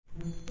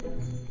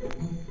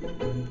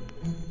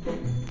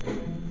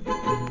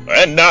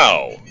And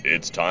now,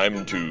 it's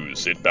time to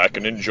sit back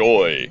and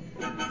enjoy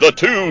the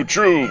Two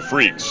True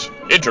Freaks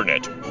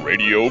Internet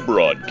Radio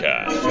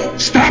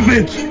Broadcast. Stop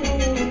it!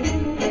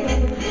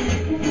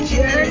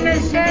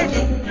 Genesis?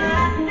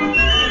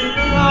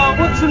 Oh,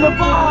 what's in the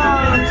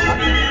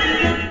box?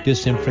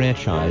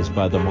 Disenfranchised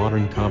by the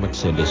modern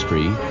comics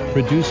industry,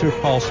 producer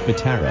Paul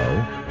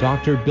Spataro,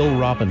 Dr. Bill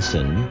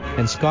Robinson,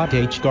 and Scott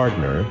H.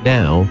 Gardner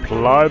now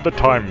ply the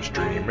time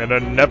stream in a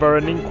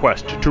never-ending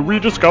quest to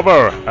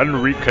rediscover and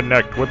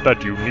reconnect with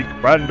that unique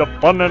brand of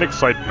fun and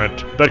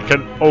excitement that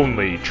can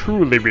only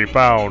truly be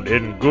found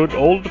in good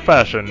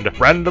old-fashioned,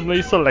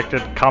 randomly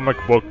selected comic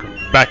book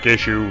back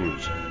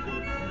issues.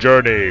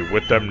 Journey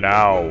with them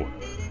now.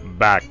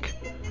 Back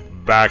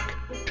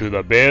to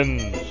the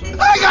bins.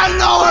 I got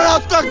nowhere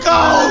else to go!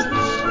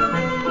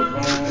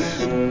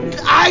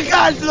 I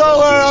got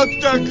nowhere else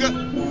to go!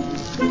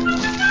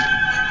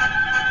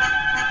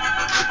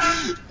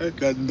 I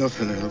got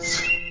nothing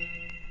else.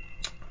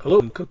 Hello,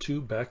 and welcome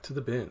to Back to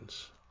the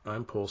Bins.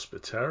 I'm Paul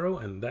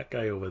Spataro, and that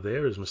guy over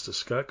there is Mr.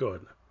 Scott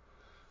Gardner.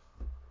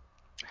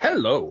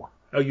 Hello.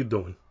 How you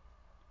doing?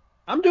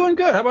 I'm doing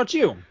good. How about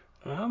you?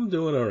 I'm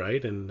doing all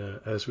right, and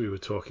as we were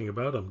talking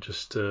about, I'm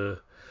just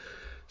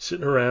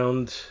sitting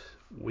around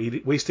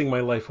wasting my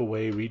life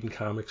away reading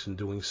comics and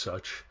doing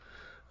such.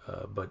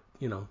 But,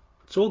 you know,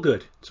 it's all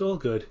good. It's all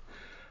good.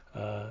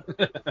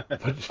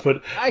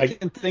 But I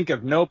can think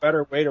of no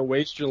better way to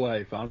waste your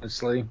life,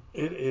 honestly.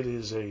 It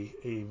is a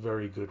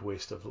very good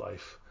waste of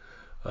life.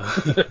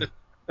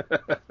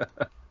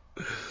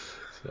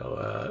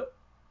 So,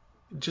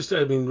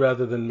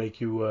 rather than make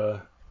you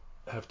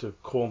have to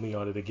call me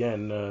on it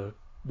again,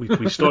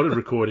 we started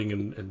recording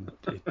and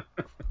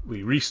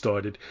we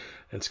restarted,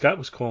 and Scott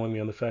was calling me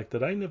on the fact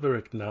that I never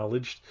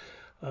acknowledged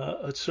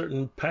a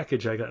certain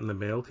package I got in the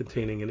mail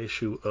containing an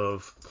issue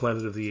of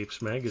Planet of the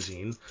Apes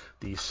magazine,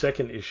 the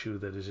second issue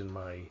that is in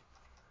my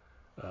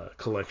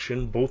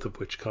collection, both of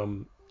which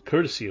come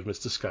courtesy of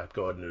Mr. Scott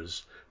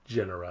Gardner's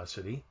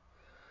generosity.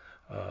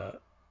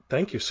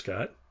 Thank you,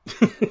 Scott.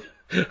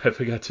 I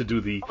forgot to do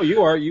the... Oh,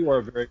 you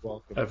are very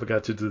welcome. I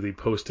forgot to do the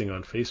posting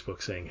on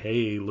Facebook saying,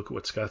 hey, look at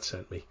what Scott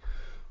sent me.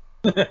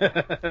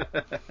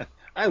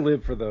 I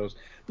live for those.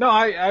 No,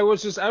 I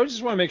just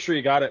want to make sure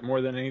you got it more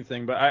than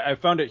anything. But I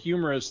found it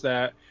humorous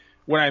that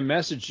when I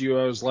messaged you,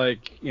 I was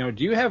like, do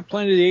you have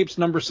Planet of the Apes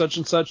number such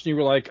and such? And you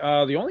were like,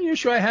 the only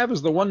issue I have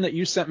is the one that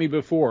you sent me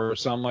before.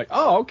 So I'm like,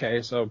 oh,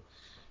 okay. So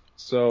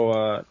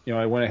I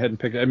went ahead and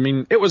picked it. I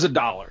mean, it was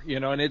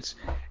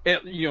 $1,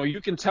 and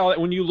you can tell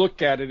it when you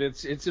look at it,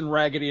 it's in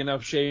raggedy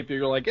enough shape.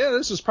 You're like, yeah,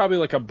 this is probably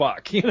like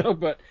 $1,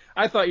 but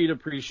I thought you'd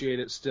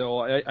appreciate it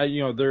still.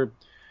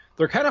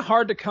 They're kind of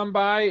hard to come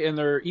by, and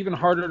they're even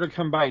harder to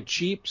come by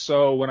cheap.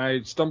 So when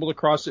I stumbled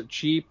across it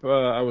cheap,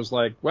 I was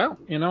like, well,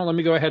 let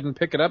me go ahead and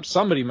pick it up.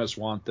 Somebody must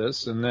want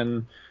this. And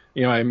then,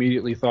 I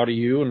immediately thought of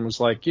you and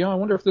was like, I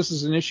wonder if this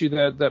is an issue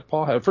that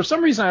Paul had. For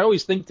some reason, I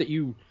always think that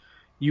you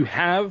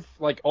have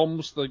like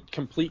almost the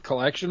complete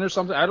collection or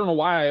something. I don't know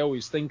why I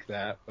always think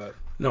that, but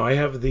no, I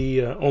have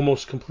the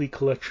almost complete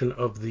collection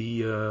of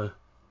the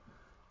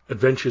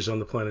Adventures on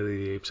the Planet of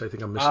the Apes. I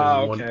think I'm missing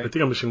one. I think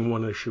I'm missing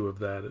one issue of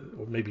that,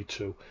 or maybe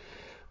two.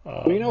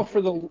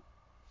 For the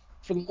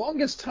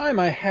longest time,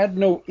 I had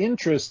no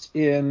interest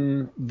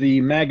in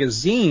the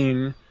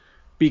magazine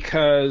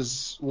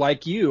because,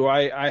 like you,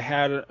 I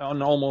had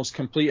an almost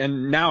complete,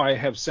 and now I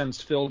have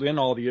since filled in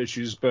all the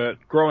issues.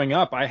 But growing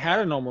up, I had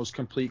an almost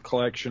complete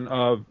collection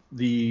of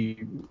the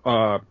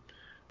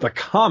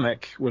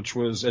comic, which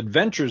was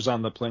Adventures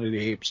on the Planet of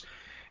the Apes,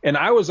 and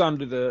I was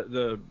under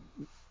the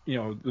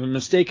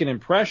mistaken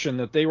impression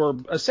that they were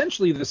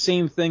essentially the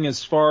same thing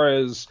as far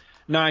as.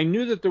 Now, I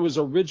knew that there was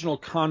original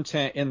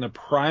content in the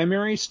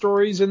primary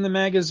stories in the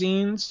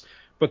magazines,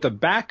 but the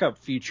backup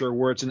feature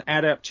where it's an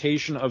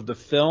adaptation of the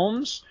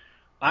films,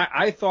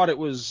 I thought it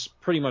was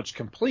pretty much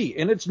complete.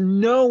 And it's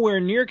nowhere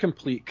near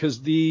complete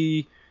because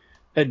the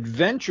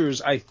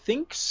Adventures, I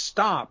think,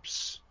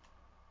 stops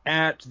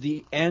at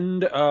the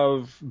end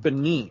of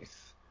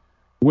Beneath,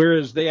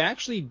 whereas they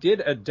actually did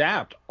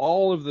adapt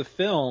all of the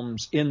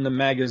films in the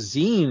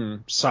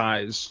magazine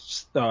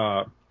size,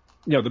 the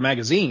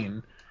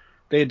magazine.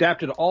 They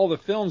adapted all the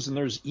films, and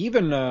there's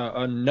even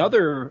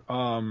another,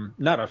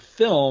 not a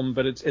film,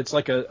 but it's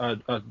like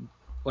a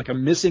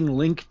missing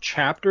link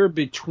chapter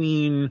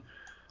between,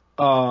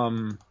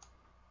 I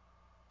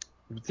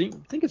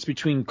think it's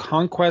between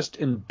Conquest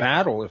and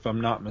Battle, if I'm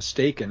not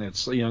mistaken.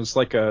 It's it's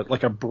like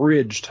a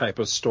bridge type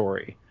of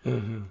story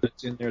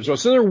that's in there as well.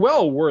 So they're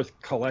well worth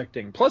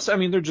collecting. Plus, I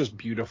mean, they're just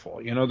beautiful.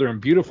 They're in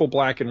beautiful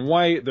black and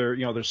white.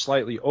 They're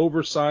slightly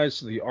oversized,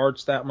 so the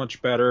art's that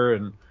much better,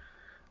 and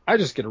I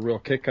just get a real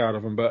kick out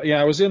of them. But yeah,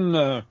 I was in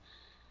one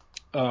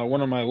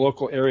of my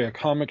local area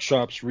comic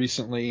shops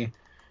recently,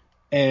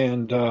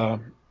 and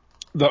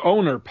the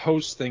owner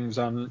posts things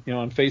on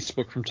on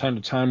Facebook from time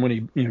to time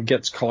when he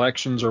gets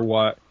collections or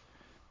what.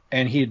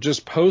 And he had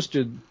just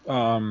posted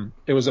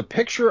it was a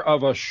picture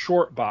of a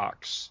short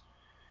box,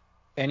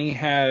 and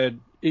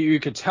you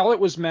could tell it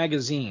was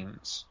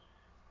magazines,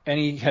 and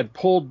he had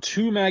pulled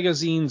 2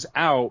 magazines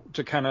out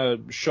to kind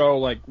of show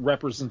like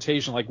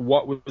representation, like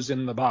what was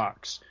in the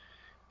box.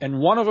 And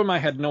one of them I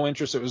had no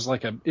interest. It was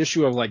like an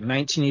issue of like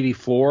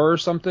 1984 or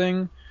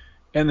something.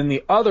 And then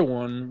the other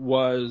one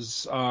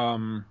was, I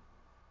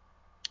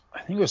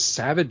think it was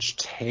Savage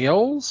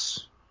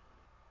Tales,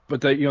 but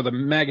the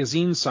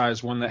magazine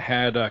size one that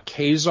had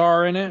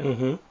Kazar in it.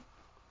 Mm-hmm.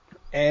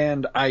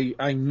 And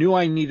I knew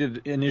I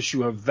needed an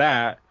issue of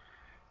that.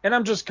 And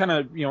I'm just kind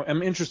of,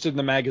 I'm interested in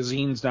the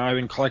magazines now. I've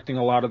been collecting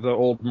a lot of the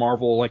old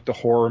Marvel, like the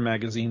horror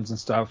magazines and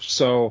stuff.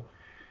 So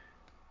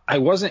I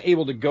wasn't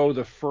able to go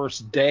the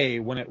first day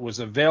when it was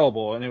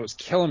available, and it was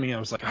killing me. I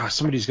was like,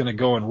 somebody's going to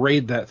go and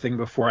raid that thing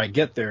before I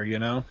get there,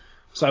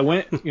 So I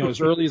went,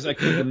 as early as I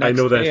could the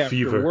next day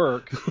after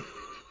work.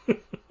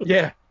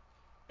 Yeah.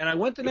 And I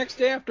went the next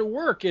day after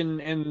work,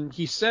 and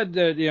he said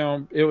that,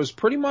 it was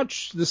pretty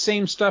much the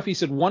same stuff. He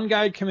said one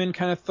guy had come in,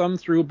 kind of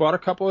thumbed through, bought a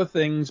couple of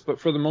things,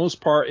 but for the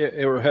most part,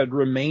 it had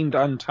remained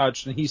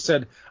untouched. And he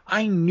said,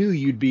 I knew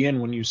you'd be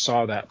in when you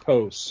saw that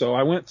post. So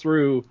I went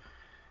through,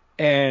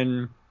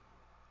 and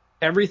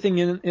everything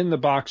in the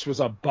box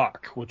was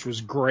 $1, which was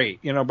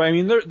great. But I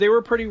mean, they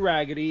were pretty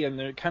raggedy, and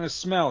they're kind of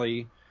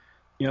smelly.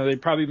 They'd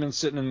probably been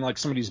sitting in like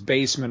somebody's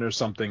basement or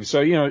something.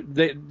 So,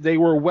 they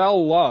were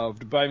well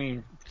loved, but I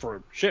mean,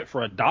 for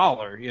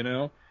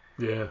 $1,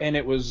 Yeah. And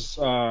it was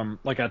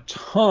like a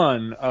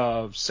ton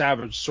of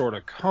Savage Sword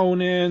of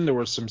Conan. There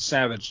were some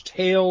Savage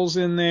Tales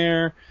in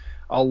there.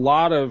 A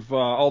lot of,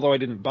 although I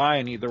didn't buy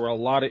any, there were a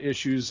lot of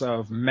issues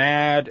of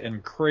Mad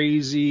and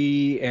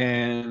Crazy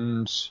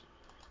and,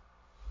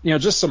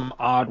 just some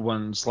odd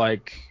ones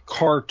like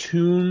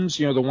cartoons.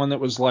 The one that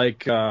was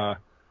like,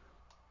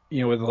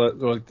 with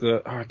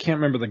I can't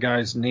remember the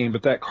guy's name,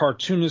 but that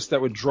cartoonist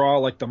that would draw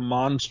like the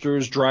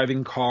monsters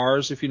driving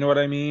cars, if you know what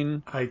I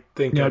mean. I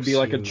think it'd be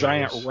like a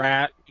giant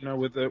rat,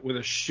 with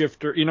a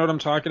shifter. You know what I'm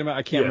talking about?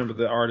 I can't remember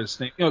the artist's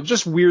name.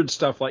 Just weird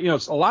stuff like,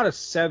 it's a lot of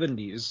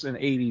 70s and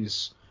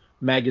 80s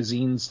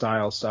magazine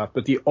style stuff.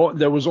 But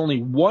there was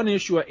only one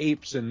issue of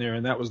Apes in there,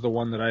 and that was the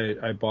one that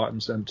I bought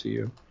and sent to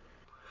you.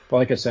 But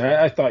like I said,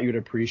 I thought you'd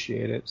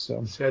appreciate it.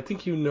 So see, I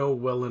think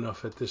well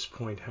enough at this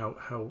point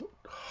how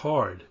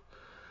hard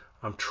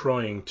I'm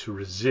trying to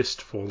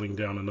resist falling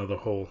down another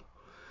hole.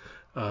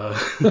 And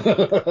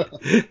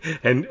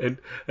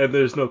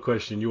there's no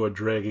question you are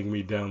dragging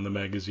me down the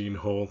magazine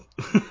hole.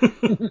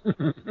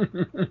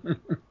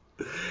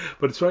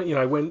 But it's right,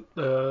 I went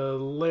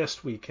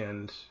last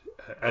weekend,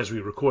 as we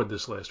record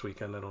this last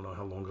weekend. I don't know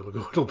how long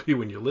ago it'll be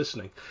when you're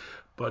listening,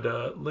 but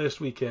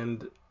last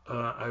weekend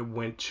I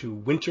went to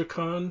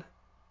WinterCon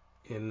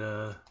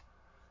in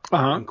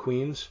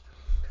Queens,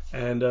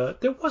 and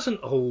there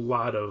wasn't a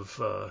lot of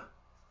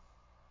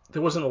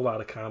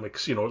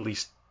comics, at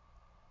least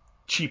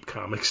cheap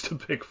comics to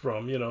pick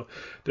from.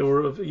 There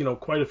were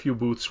quite a few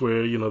booths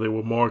where they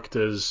were marked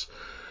as,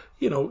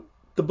 the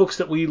books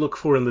that we look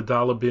for in the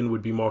dollar bin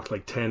would be marked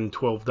like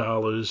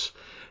 $10-12,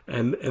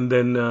 and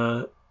then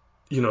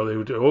they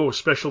would do,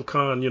 special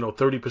con,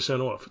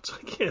 30% off. It's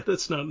like, yeah,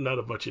 that's not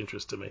of much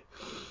interest to me.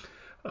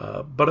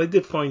 But I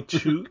did find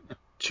two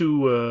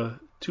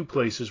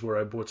places where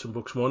I bought some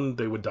books. One,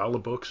 they were dollar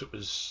books. It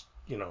was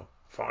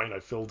fine. I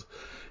filled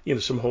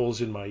some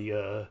holes in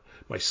my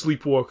my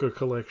Sleepwalker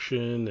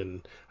collection,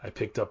 and I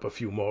picked up a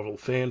few Marvel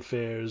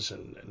fanfares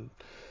and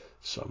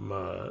some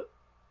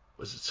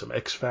some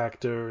X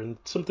Factor and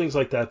some things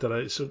like that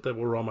that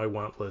were on my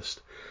want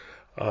list.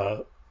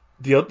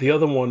 The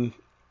other one,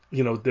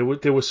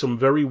 there were some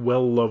very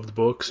well loved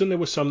books, and there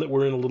were some that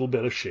were in a little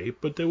better shape,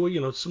 but there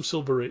were some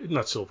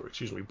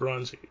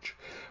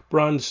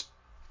Bronze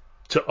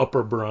to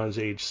upper Bronze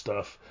Age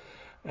stuff,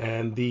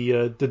 and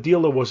the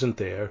dealer wasn't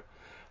there.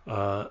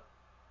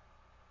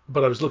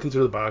 But I was looking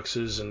through the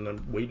boxes, and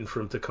I'm waiting for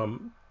him to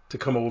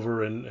come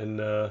over and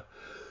so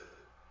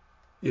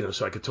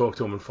I could talk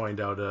to him and find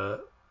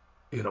out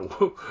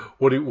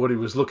what he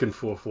was looking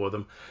for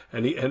them.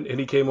 And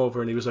he came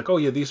over and he was like, "Oh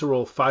yeah, these are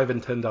all $5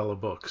 and $10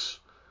 books."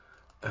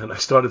 And I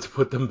started to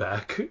put them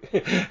back,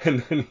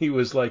 and then he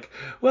was like,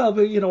 "Well,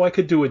 but I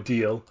could do a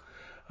deal."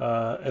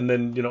 And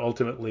then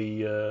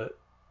ultimately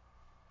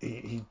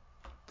he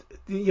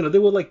they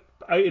were like,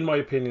 in my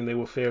opinion, they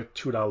were fair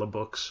 $2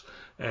 books,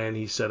 and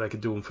he said I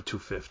could do them for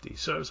 $2.50.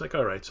 So I was like,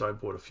 all right. So I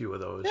bought a few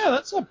of those. Yeah,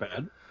 that's not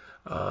bad.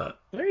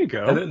 There you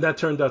go. And then that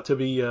turned out to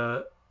be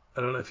I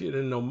don't know if you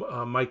didn't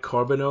know Mike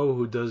Carbonneau,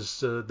 who does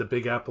the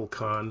Big Apple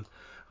Con.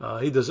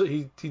 He does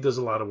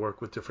a lot of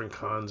work with different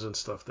cons and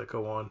stuff that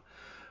go on.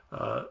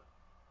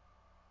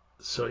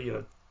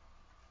 So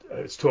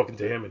I was talking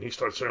to him, and he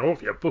started saying, "Oh,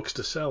 if you have books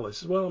to sell," I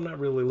said, "Well, I'm not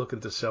really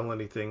looking to sell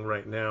anything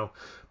right now,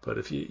 but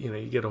if you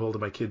get a hold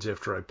of my kids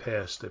after I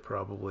pass, they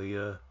probably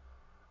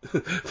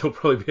they'll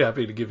probably be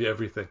happy to give you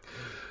everything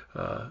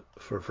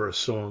for a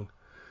song."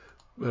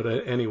 But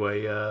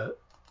anyway, I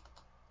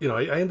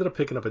ended up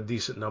picking up a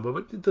decent number.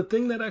 But the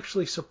thing that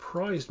actually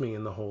surprised me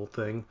in the whole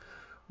thing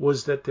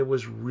was that there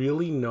was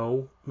really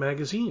no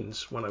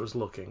magazines when I was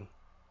looking.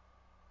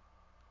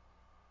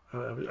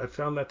 I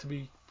found that to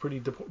be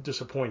pretty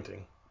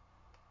disappointing.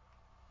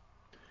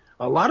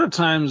 a lot of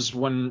times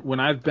when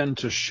I've been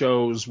to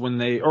shows, when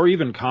they, or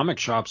even comic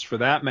shops for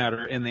that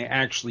matter, and they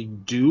actually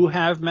do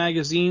have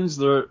magazines,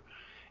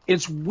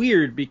 it's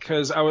weird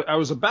because I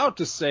was about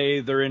to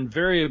say they're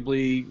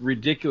invariably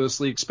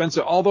ridiculously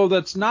expensive, although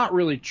that's not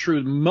really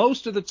true.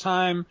 Most of the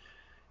time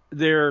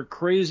they're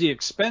crazy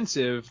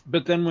expensive,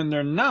 but then when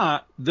they're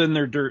not, then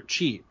they're dirt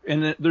cheap.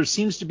 And there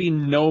seems to be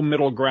no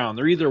middle ground.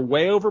 They're either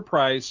way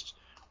overpriced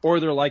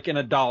or they're like in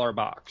a dollar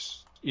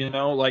box,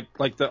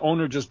 like the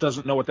owner just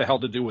doesn't know what the hell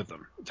to do with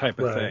them type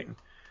of thing.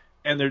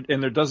 And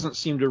there doesn't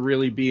seem to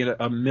really be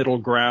a middle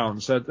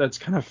ground. So that's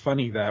kind of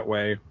funny that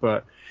way.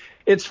 But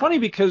it's funny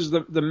because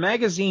the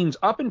magazines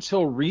up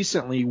until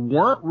recently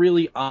weren't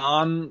really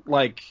on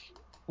like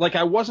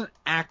I wasn't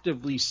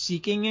actively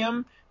seeking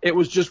them. It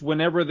was just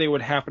whenever they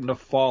would happen to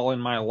fall in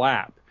my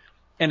lap.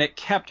 And it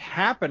kept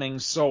happening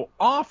so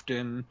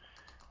often,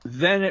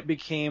 then it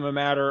became a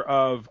matter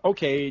of,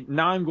 okay,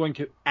 now I'm going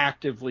to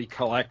actively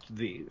collect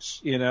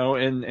these,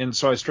 and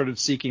so I started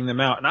seeking them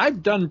out. And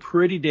I've done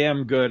pretty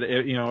damn good,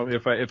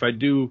 if I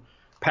do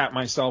pat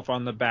myself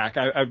on the back.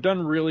 I've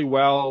done really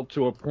well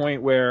to a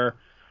point where,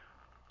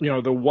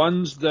 the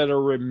ones that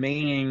are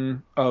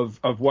remaining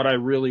of what I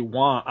really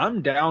want,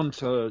 I'm down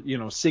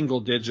to, single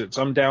digits.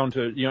 I'm down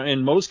to,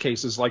 in most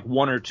cases, like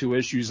 1 or 2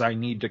 issues I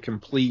need to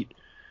complete,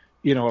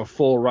 a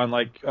full run.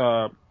 Like,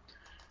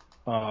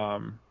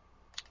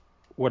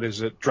 what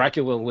is it?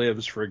 Dracula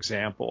Lives, for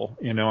example.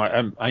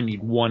 I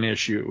need 1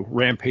 issue.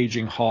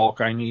 Rampaging Hulk,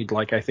 I need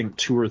I think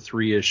 2 or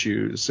 3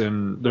 issues.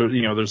 And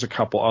there's a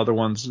couple other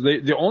ones.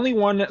 The only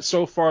one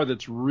so far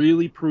that's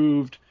really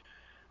proved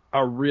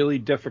a really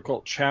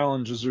difficult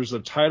challenge is there's a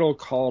title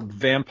called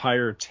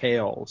Vampire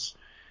Tales,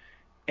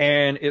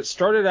 and it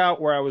started out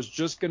where I was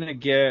just going to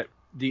get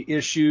the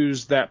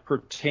issues that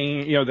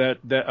pertain,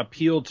 that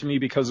appealed to me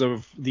because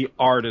of the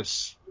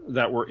artists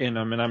that were in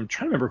them. And I'm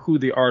trying to remember who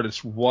the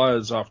artist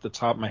was off the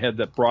top of my head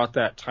that brought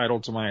that title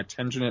to my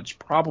attention. It's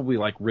probably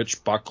like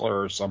Rich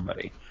Buckler or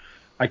somebody.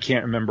 I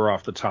can't remember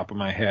off the top of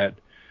my head.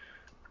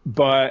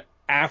 But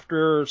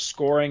after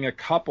scoring a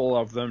couple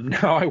of them,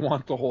 now I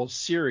want the whole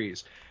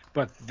series.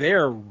 But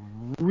they're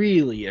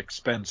really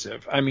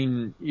expensive. I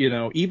mean,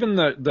 even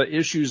the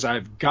issues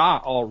I've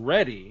got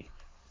already,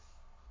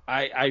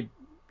 I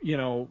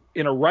in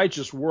a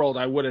righteous world,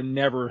 I would have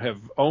never have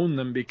owned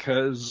them,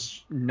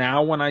 because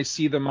now when I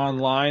see them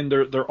online,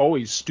 they're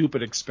always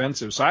stupid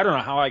expensive. So I don't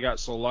know how I got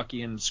so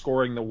lucky in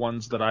scoring the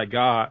ones that I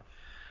got.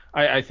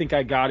 I think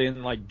I got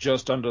in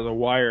just under the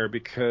wire,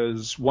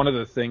 because one of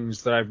the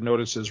things that I've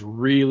noticed has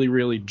really,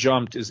 really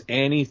jumped is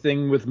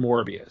anything with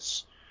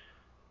Morbius.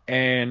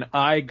 And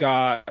I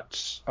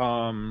got,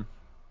 I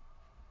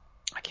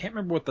can't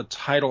remember what the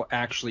title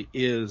actually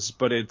is,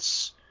 but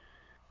it's,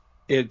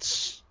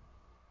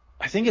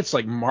 I think it's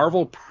like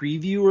Marvel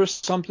Preview or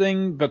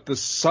something, but the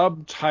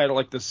subtitle,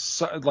 what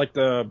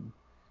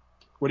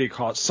do you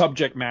call it?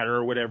 Subject matter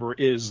or whatever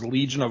is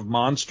Legion of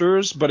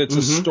Monsters, but it's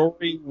a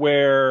story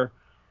where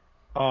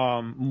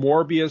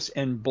Morbius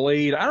and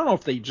Blade, I don't know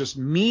if they just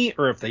meet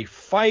or if they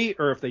fight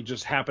or if they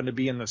just happen to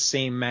be in the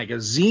same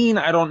magazine.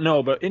 I don't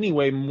know. But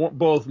anyway,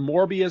 both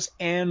Morbius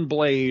and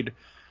Blade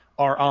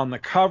are on the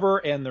cover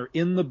and they're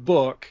in the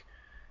book.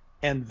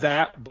 And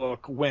that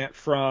book went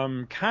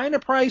from kind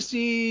of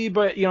pricey,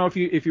 but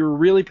if you're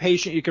really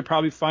patient, you could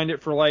probably find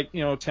it for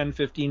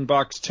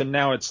 $10-15 to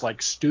now it's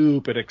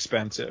stupid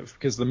expensive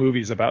because the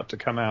movie's about to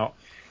come out.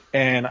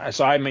 And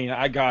so,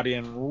 I got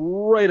in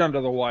right under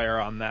the wire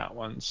on that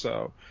one.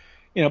 So,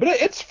 but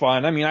it's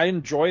fun. I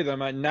enjoy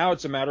them. And now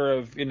it's a matter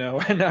of, and now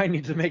I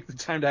need to make the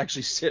time to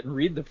actually sit and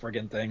read the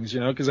friggin' things,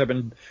 because I've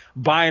been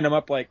buying them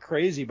up like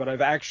crazy, but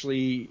I've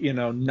actually,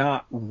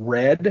 not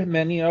read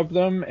many of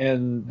them.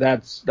 And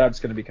that's going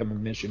to become a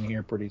mission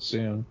here pretty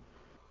soon.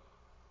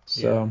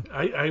 So yeah,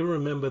 I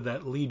remember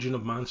that Legion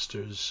of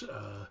Monsters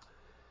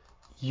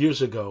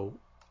years ago.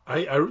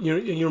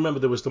 You remember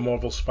there was the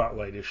Marvel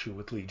Spotlight issue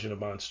with Legion of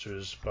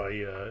Monsters by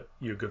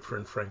your good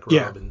friend Frank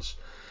Robbins.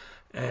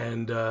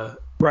 And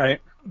right.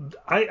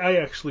 I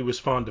actually was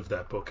fond of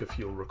that book, if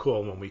you'll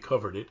recall, when we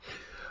covered it.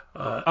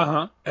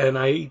 And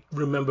I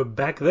remember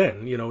back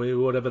then,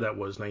 whatever that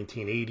was,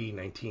 1980,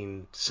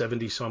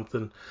 1970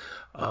 something,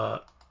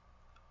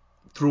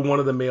 through one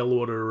of the mail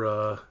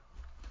order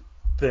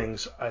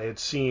things, I had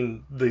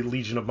seen the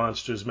Legion of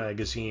Monsters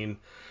magazine.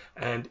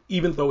 And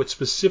even though it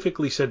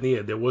specifically said in the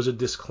end, there was a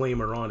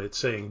disclaimer on it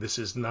saying this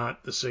is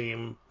not the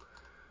same,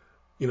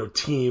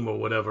 team or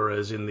whatever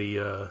as in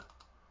the,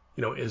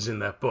 as in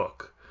that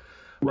book.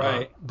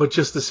 Right. But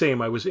just the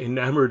same, I was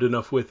enamored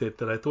enough with it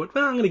that I thought,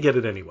 well, I'm going to get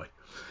it anyway.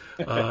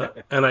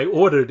 And I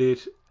ordered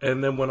it.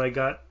 And then when I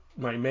got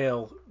my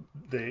mail,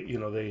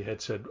 they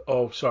had said,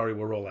 oh, sorry,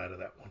 we're all out of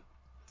that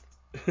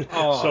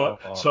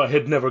one. So I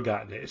had never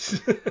gotten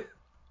it.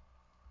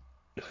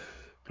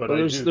 But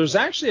well, there's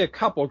actually a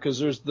couple, because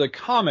there's the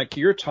comic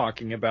you're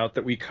talking about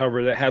that we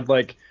covered that had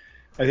I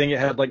think it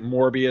had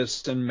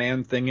Morbius and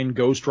Man-Thing and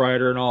Ghost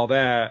Rider and all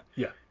that.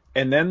 Yeah.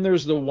 And then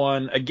there's the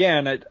one,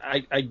 again,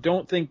 I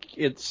don't think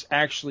it's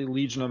actually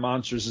Legion of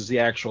Monsters is the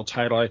actual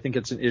title. I think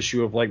it's an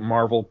issue of like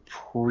Marvel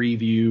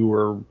Preview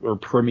or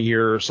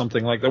Premiere or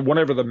something like that,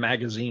 whatever the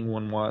magazine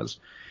one was.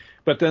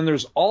 But then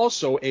there's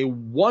also a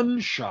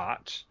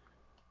one-shot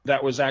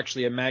that was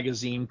actually a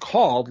magazine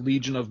called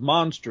Legion of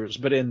Monsters.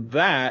 But in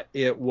that,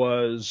 it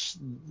was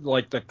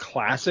like the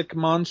classic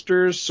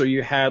monsters. So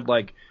you had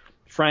like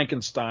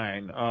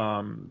Frankenstein,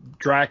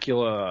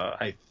 Dracula,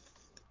 I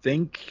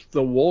think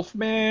the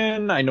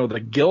Wolfman, I know the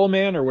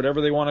Gillman or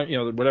whatever they want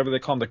to, whatever they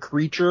call him, the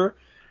creature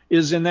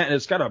is in that. And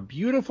it's got a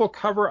beautiful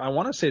cover. I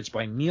want to say it's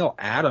by Neil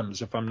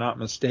Adams, if I'm not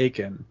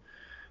mistaken.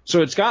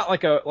 So it's got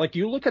like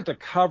you look at the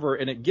cover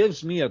and it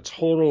gives me a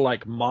total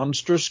like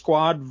Monster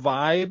Squad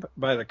vibe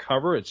by the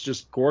cover. It's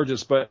just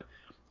gorgeous, but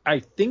I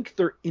think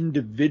they're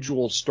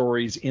individual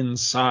stories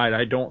inside.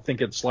 I don't think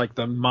it's like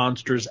the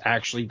monsters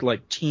actually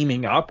like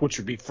teaming up, which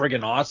would be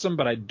friggin' awesome,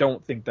 but I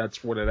don't think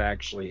that's what it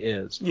actually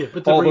is. Yeah,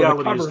 but the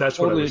reality is that's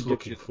what I was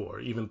looking for,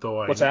 even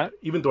though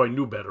I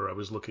knew better, I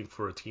was looking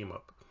for a team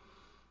up.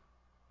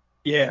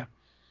 Yeah.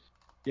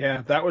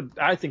 Yeah,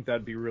 I think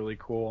that'd be really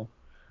cool.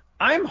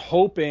 I'm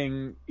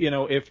hoping,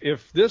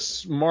 if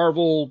this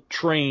Marvel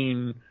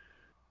train,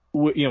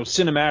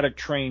 cinematic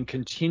train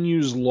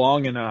continues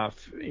long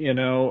enough,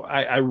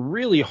 I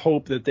really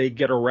hope that they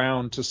get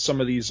around to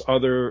some of these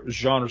other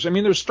genres. I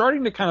mean, they're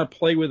starting to kind of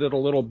play with it a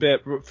little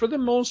bit, but for the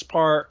most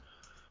part,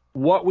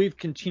 what we've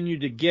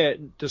continued to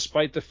get,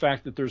 despite the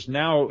fact that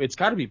it's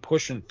got to be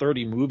pushing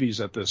 30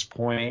 movies at this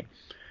point,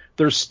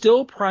 they're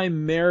still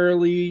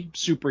primarily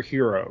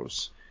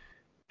superheroes.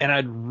 And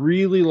I'd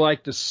really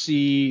like to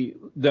see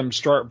them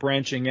start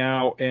branching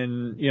out.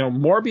 And,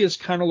 Morbius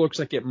kind of looks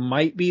like it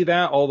might be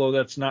that, although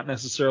that's not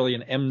necessarily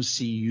an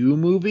MCU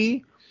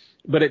movie.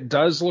 But it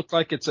does look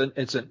like it's an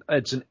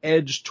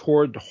edge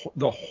toward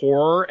the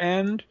horror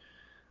end.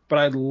 But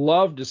I'd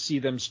love to see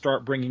them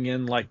start bringing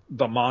in, like,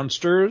 the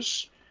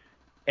monsters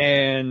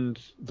and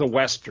the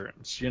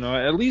westerns.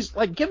 At least,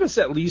 like, give us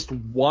at least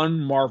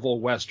one Marvel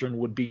western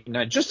would be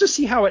nice, just to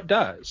see how it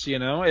does.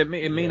 It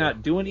may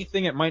not do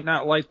anything. It might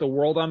not light the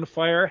world on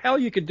fire. Hell,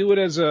 you could do it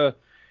as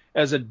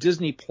a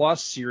Disney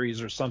Plus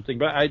series or something.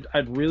 But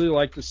I'd really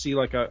like to see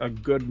like a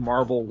good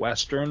Marvel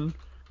western.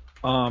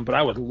 But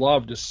I would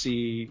love to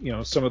see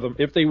some of them,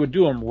 if they would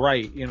do them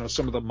right.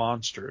 Some of the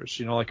monsters.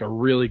 Like a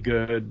really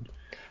good.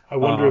 I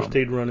wonder if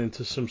they'd run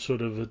into some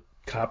sort of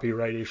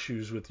copyright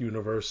issues with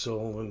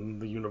Universal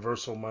and the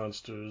Universal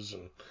monsters,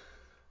 and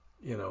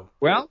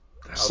well,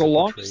 so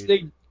long as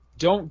they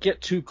don't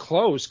get too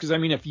close. Because I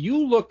mean, if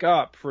you look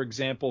up, for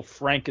example,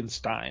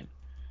 Frankenstein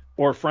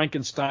or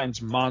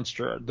Frankenstein's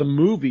monster, the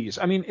movies,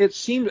 I mean, it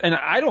seems, and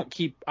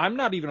I'm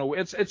not even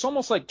aware, it's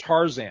almost like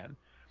Tarzan.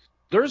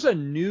 There's a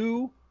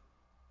new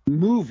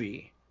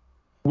movie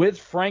with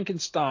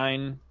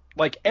Frankenstein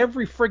like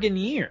every friggin'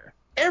 year.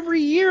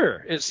 Every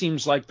year it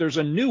seems like there's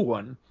a new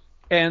one.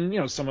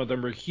 And, some of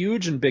them are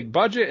huge and big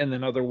budget, and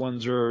then other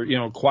ones are,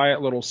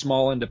 quiet little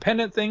small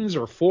independent things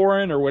or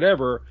foreign or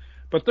whatever.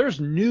 But there's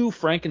new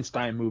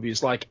Frankenstein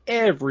movies like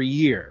every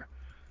year.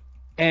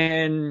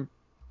 And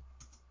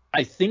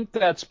I think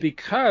that's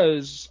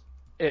because,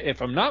 if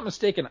I'm not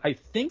mistaken, I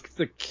think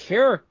the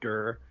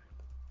character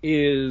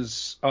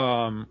is,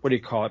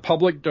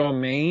 public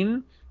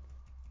domain.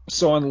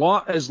 So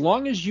as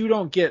long as you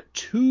don't get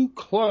too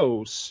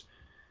close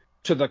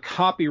to the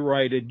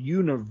copyrighted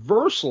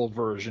Universal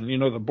version,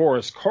 the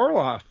Boris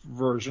Karloff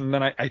version,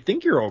 then I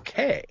think you're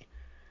okay.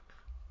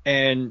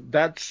 And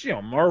that's,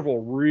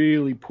 Marvel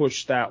really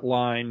pushed that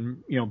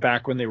line,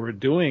 back when they were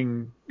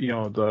doing,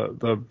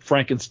 the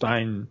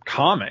Frankenstein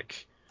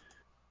comic,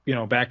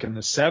 back in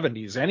the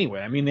 70s anyway.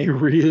 I mean, they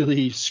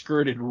really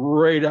skirted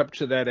right up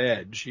to that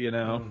edge,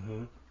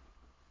 Mm-hmm.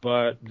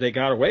 But they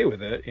got away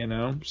with it,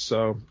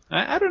 so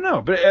I don't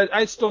know, but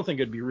I still think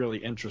it'd be really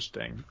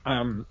interesting.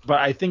 But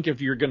I think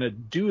if you're going to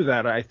do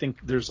that, I think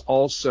there's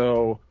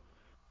also,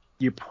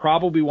 you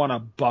probably want to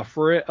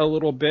buffer it a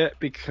little bit,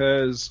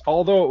 because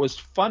although it was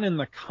fun in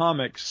the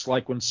comics,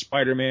 like when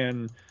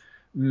Spider-Man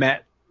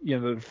met,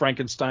 the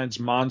Frankenstein's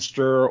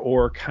monster,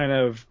 or kind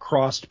of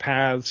crossed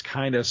paths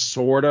kind of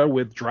sorta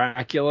with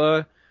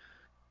Dracula,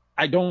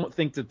 I don't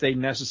think that they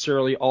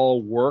necessarily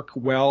all work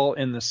well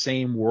in the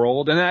same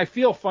world. And I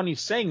feel funny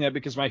saying that,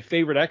 because my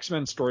favorite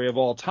X-Men story of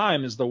all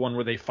time is the one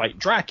where they fight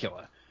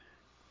Dracula.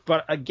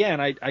 But again,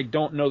 I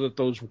don't know that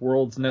those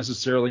worlds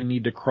necessarily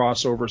need to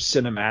cross over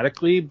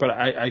cinematically, but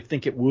I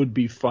think it would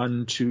be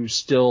fun to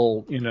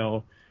still,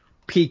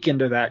 peek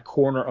into that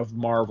corner of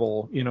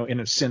Marvel, in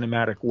a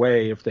cinematic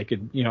way, if they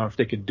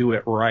could do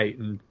it right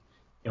and,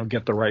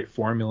 get the right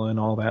formula and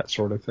all that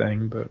sort of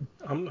thing. But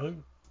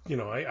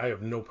I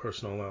have no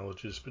personal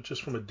knowledge, but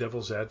just from a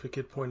devil's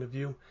advocate point of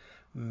view,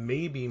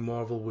 maybe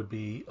Marvel would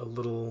be a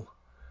little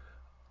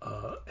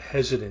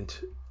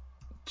hesitant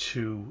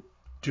to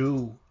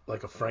do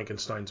like a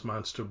Frankenstein's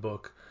monster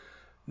book,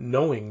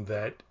 knowing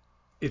that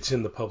it's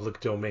in the public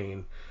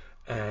domain,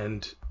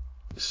 and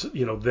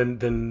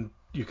then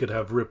you could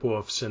have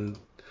rip-offs and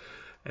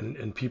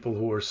people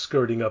who are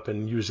skirting up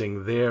and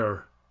using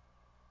their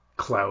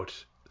clout,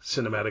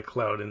 cinematic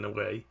clout in a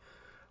way,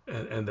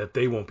 and that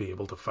they won't be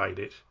able to fight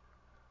it.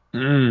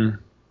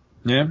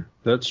 Yeah,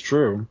 that's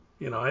true.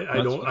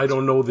 I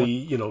don't know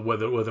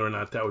whether or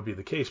not that would be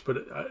the case,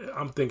 but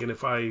I'm thinking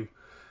if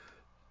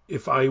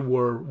I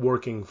were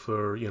working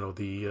for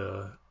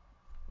the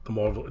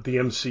Marvel, the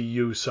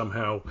MCU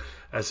somehow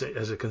as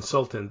a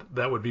consultant,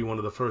 that would be one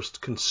of the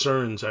first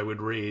concerns I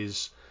would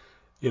raise,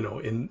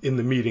 in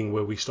the meeting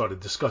where we started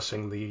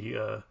discussing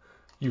the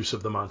use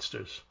of the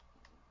monsters.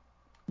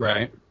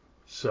 Right.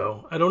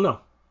 So I don't know.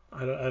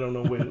 I don't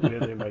know where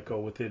they might go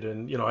with it,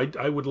 and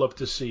I would love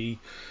to see.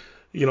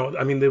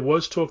 There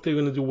was talk they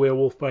were going to do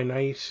Werewolf by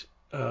Night,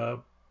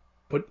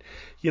 but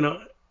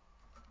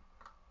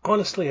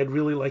honestly, I'd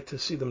really like to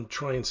see them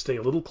try and stay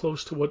a little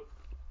close to what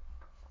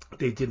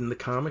they did in the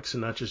comics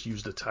and not just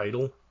use the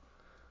title.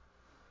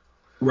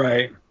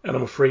 Right. And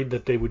I'm afraid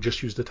that they would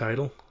just use the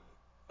title.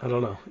 I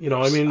don't know.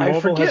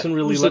 Marvel hasn't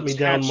really let me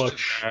down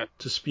much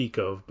to speak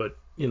of, but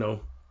I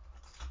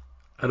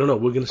don't know.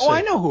 We're going to see. Oh,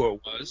 I know who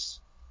it was.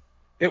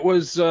 It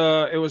was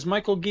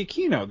Michael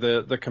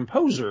Giacchino, the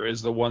composer,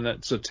 is the one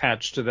that's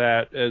attached to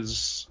that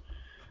as,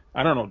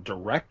 I don't know,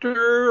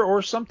 director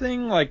or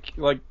something, like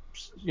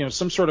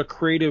some sort of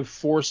creative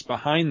force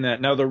behind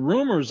that. Now the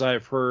rumors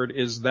I've heard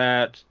is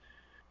that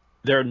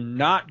they're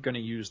not going to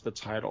use the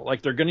title.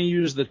 Like, they're going to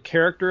use the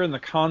character and the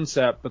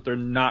concept, but they're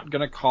not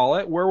going to call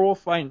it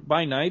Werewolf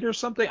by Night or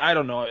something. I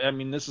don't know. I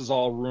mean, this is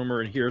all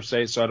rumor and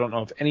hearsay, so I don't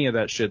know if any of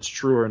that shit's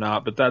true or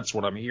not, but that's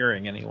what I'm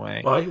hearing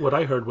anyway. Well, what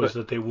I heard was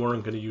that they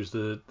weren't going to use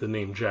the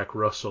name Jack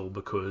Russell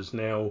because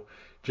now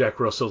Jack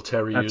Russell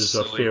Terriers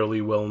are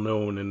fairly well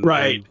known, and,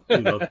 right.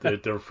 and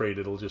they're afraid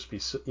it'll just be,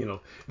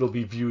 it'll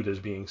be viewed as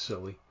being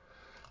silly.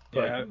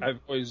 But, yeah, I've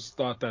always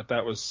thought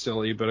that was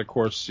silly, but of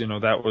course,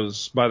 that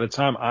was, by the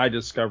time I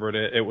discovered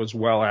it, it was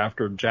well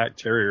after Jack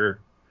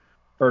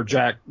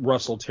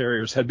Russell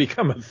Terriers had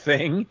become a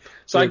thing.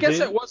 So I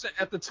guess it wasn't,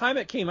 at the time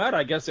it came out,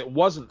 I guess it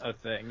wasn't a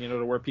thing,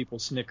 to where people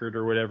snickered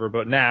or whatever,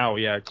 but now,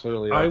 yeah,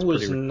 clearly I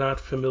was not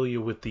familiar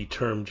with the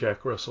term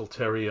Jack Russell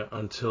Terrier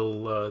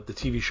until the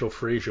TV show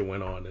Frasier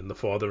went on, and the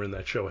father in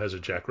that show has a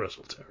Jack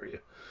Russell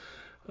Terrier.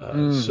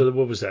 So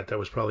what was that? That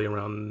was probably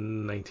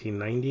around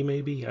 1990,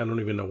 maybe. I don't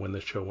even know when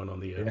the show went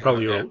on the air.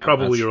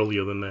 Probably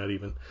earlier than that,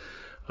 even.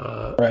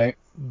 Right.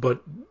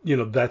 But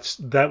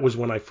that was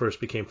when I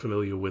first became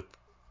familiar with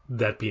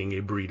that being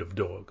a breed of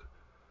dog.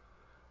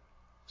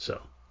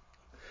 So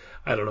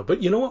I don't know,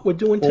 but you know what we're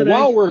doing today?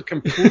 Well, while we're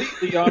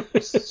completely off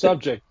the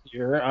subject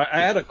here,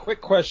 I had a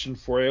quick question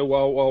for you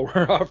while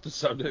we're off the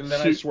subject, and then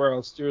I swear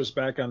I'll steer us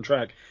back on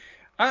track.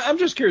 I'm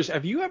just curious.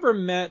 Have you ever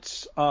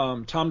met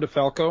Tom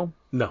DeFalco?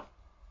 No.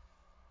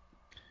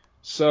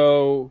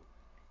 So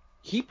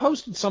he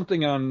posted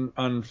something on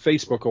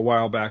Facebook a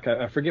while back.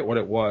 I forget what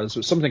it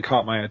was. Something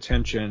caught my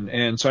attention.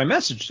 And so I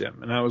messaged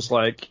him and I was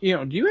like, do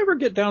you ever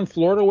get down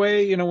Florida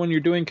way, when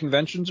you're doing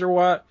conventions or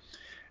what?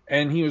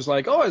 And he was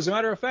like, oh, as a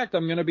matter of fact,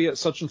 I'm going to be at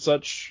such and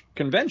such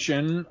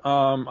convention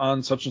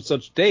on such and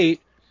such date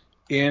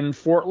in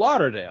Fort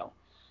Lauderdale.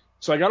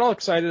 So I got all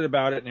excited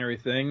about it and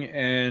everything.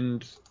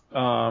 And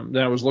then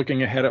I was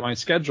looking ahead at my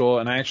schedule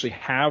and I actually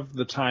have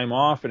the time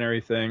off and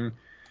everything.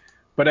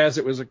 But as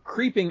it was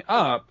creeping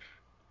up,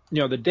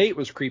 the date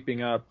was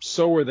creeping up,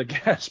 so were the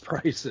gas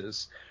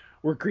prices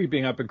were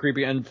creeping up and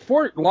creeping. And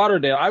Fort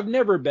Lauderdale, I've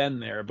never been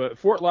there, but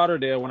Fort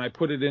Lauderdale, when I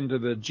put it into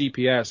the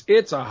GPS,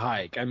 it's a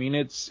hike. I mean,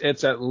 it's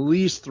at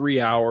least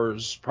 3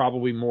 hours,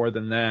 probably more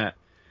than that.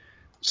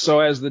 So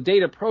as the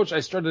date approached, I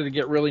started to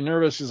get really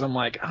nervous because I'm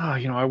like,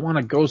 I want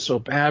to go so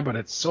bad, but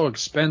it's so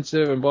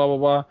expensive and blah, blah,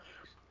 blah.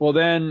 Well,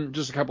 then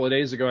just a couple of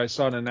days ago, I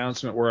saw an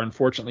announcement where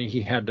unfortunately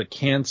he had to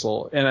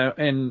cancel.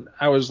 And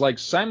I was like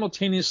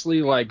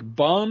simultaneously like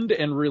bummed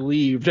and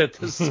relieved at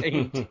the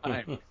same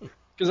time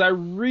because I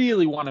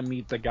really want to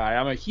meet the guy.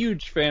 I'm a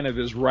huge fan of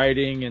his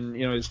writing and,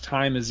 his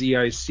time as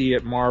EIC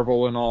at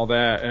Marvel and all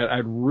that.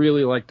 I'd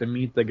really like to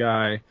meet the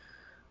guy.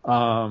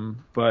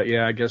 But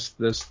yeah, I guess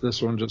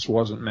this one just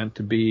wasn't meant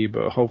to be,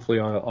 but hopefully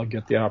I'll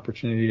get the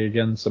opportunity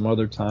again some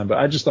other time. But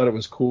I just thought it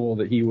was cool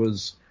that he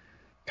was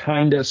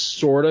kind of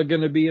sort of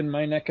going to be in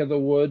my neck of the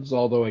woods,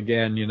 although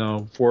again,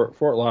 Fort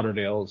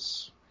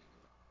Lauderdale's,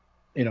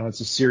 it's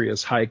a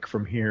serious hike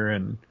from here,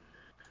 and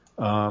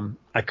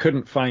I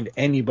couldn't find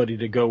anybody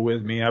to go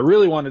with me. I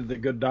really wanted the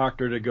good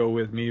doctor to go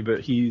with me,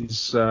 but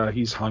he's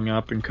hung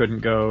up and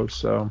couldn't go,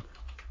 so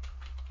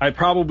I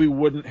probably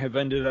wouldn't have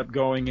ended up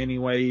going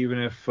anyway, even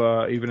if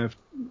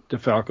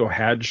DeFalco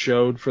had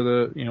showed for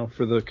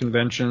the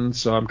convention.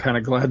 So I'm kind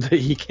of glad that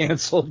he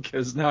canceled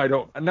because now I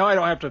don't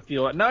have to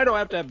feel it. Now I don't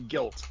have to have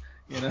guilt,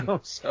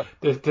 So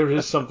there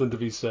is something to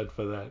be said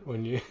for that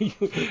when you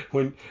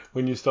when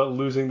you start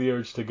losing the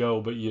urge to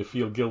go, but you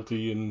feel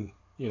guilty and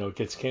it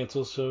gets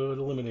canceled, so it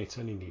eliminates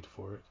any need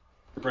for it.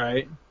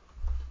 Right.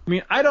 I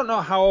mean, I don't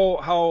know how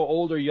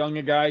old or young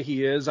a guy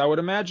he is. I would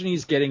imagine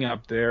he's getting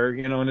up there,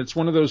 and it's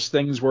one of those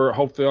things where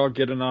hopefully I'll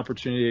get an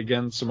opportunity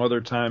again some other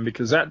time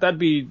because that'd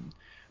be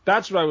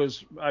that's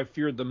what I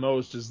feared the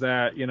most, is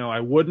that, I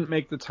wouldn't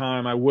make the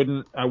time, I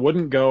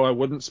wouldn't go, I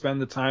wouldn't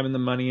spend the time and the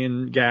money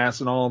and gas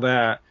and all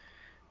that.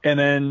 And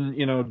then,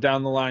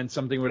 down the line,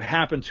 something would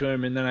happen to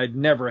him, and then I'd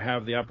never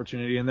have the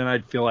opportunity, and then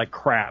I'd feel like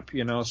crap,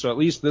 So at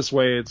least this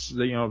way, it's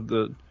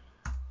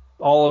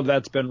all of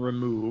that's been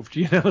removed,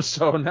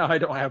 So now I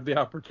don't have the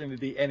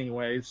opportunity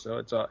anyway,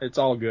 so it's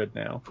all good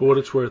now. For what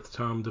it's worth,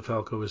 Tom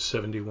DeFalco is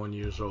 71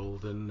 years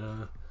old, and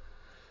I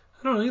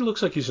don't know, he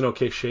looks like he's in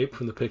okay shape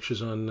from the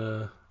pictures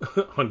on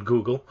on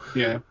Google.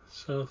 Yeah.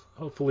 So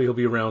hopefully he'll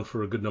be around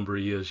for a good number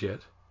of years yet.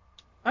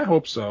 I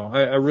hope so.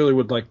 I really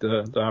would like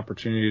the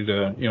opportunity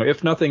to,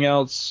 if nothing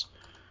else,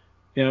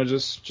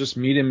 just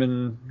meet him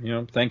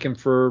and, thank him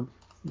for,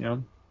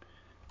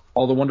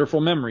 all the wonderful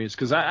memories.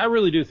 Because I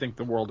really do think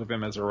the world of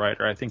him as a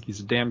writer. I think he's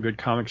a damn good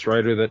comics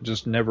writer that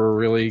just never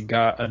really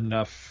got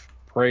enough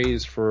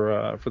praise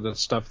for the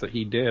stuff that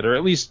he did, or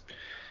at least,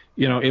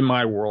 in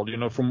my world,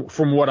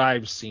 from what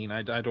I've seen,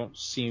 it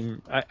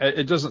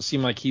doesn't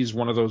seem like he's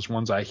one of those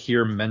ones I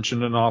hear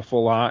mentioned an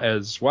awful lot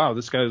as, wow,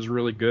 this guy is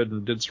really good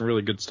and did some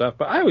really good stuff.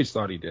 But I always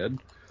thought he did.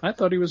 I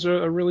thought he was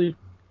a really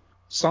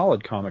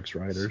solid comics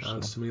writer.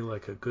 Sounds to me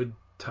like a good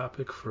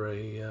topic for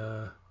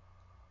a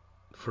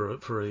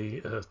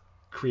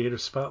creator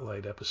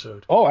spotlight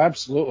episode. Oh,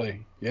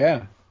 absolutely.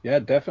 Yeah,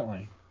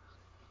 definitely.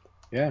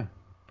 Yeah,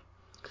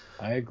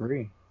 I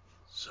agree.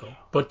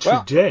 But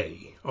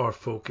today our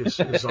focus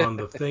is on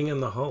The Thing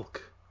and the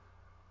Hulk.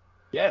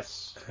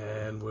 Yes.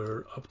 And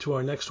we're up to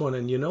our next one.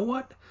 And you know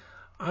what?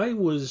 I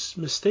was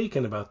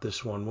mistaken about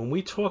this one. When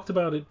we talked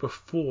about it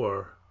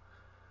before,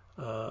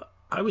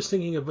 I was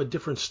thinking of a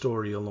different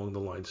story along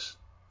the lines.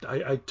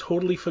 I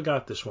totally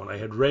forgot this one. I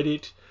had read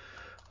it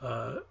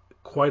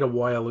quite a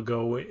while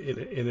ago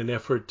in an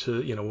effort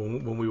to,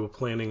 when we were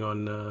planning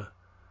on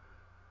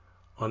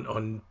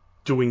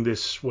doing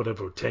this,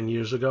 10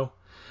 years ago.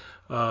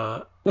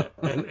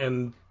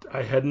 And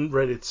I hadn't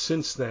read it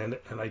since then,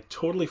 and I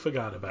totally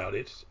forgot about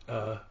it.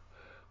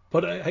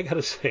 But I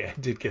gotta say, I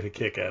did get a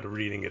kick out of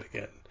reading it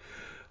again.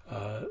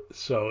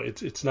 So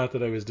it's not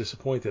that I was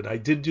disappointed. I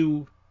did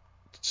do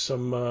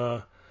some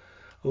a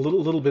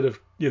little bit of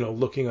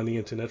looking on the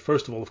internet.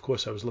 First of all, of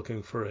course, I was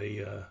looking for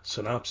a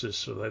synopsis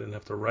so that I didn't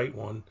have to write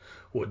one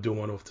or do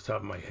one off the top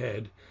of my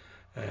head.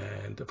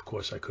 And of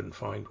course, I couldn't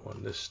find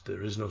one.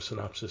 There is no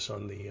synopsis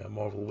on the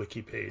Marvel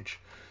Wiki page,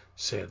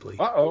 sadly.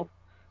 Uh-oh.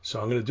 So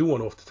I'm going to do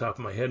one off the top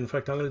of my head. In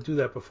fact, I'm going to do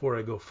that before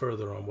I go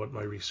further on what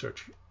my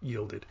research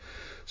yielded.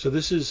 So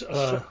this is...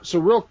 So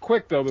real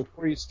quick, though,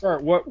 before you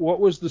start, what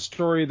was the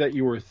story that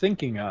you were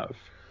thinking of?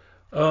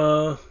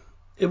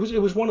 It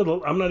was one of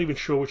the... I'm not even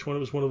sure which one. It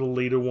was one of the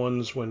later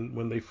ones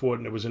when they fought,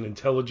 and it was an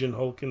intelligent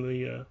Hulk in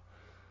the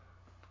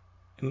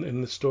in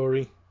the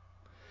story.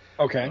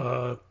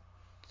 Okay.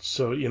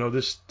 So,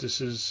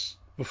 this is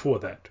before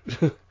that.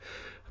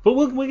 But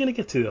we're going to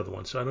get to the other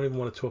one, so I don't even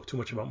want to talk too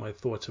much about my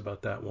thoughts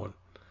about that one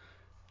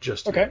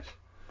just yet.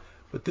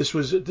 But this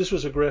was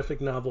a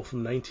graphic novel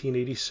from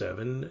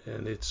 1987,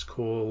 and it's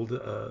called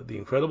The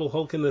Incredible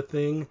Hulk and the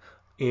Thing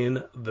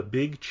in The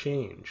Big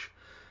Change.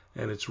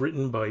 And it's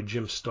written by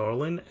Jim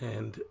Starlin,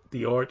 and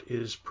the art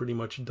is pretty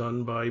much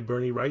done by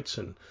Bernie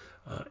Wrightson,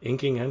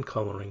 inking and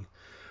coloring.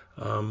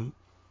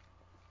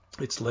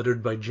 It's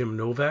lettered by Jim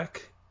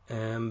Novak,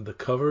 and the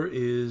cover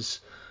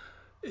is...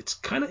 It's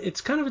kind of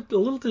a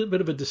little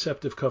bit of a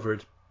deceptive cover.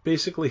 It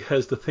basically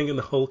has the Thing and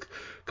the Hulk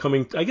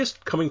coming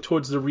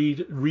towards the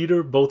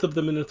reader, both of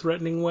them in a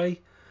threatening way.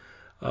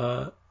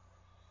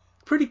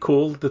 Pretty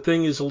cool. The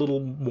Thing is a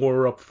little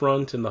more up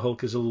front, and the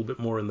Hulk is a little bit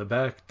more in the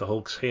back. The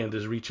Hulk's hand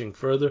is reaching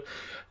further.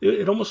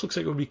 It almost looks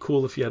like it would be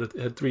cool if you had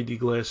 3D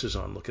glasses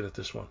on looking at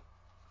this one.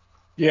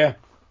 Yeah.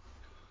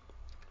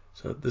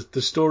 So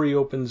the story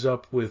opens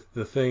up with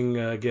the Thing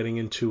getting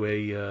into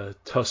a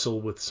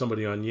tussle with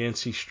somebody on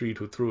Yancey Street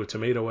who threw a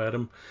tomato at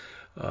him.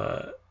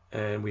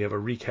 And we have a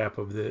recap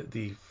of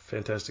the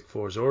Fantastic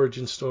Four's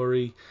origin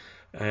story.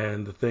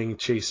 And the Thing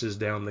chases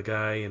down the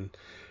guy and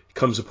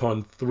comes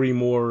upon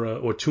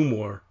two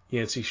more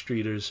Yancey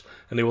Streeters.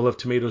 And they all have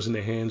tomatoes in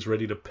their hands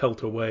ready to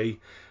pelt away.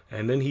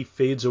 And then he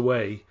fades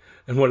away.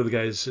 And one of the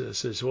guys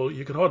says, well,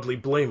 you could hardly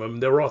blame him.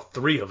 There are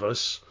 3 of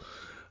us.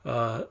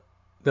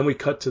 Then we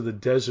cut to the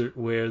desert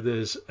where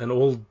there's an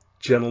old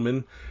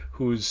gentleman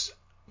who's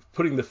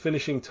putting the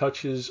finishing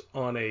touches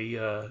on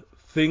a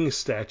Thing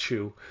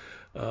statue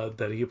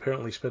that he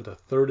apparently spent a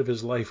third of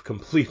his life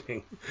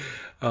completing,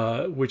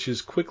 which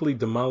is quickly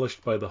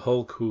demolished by the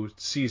Hulk, who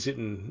sees it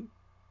and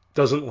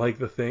doesn't like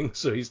the Thing,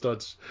 so he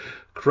starts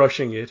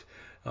crushing it.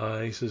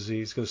 He says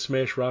he's going to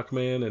smash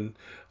Rockman, and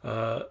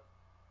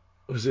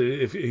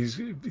if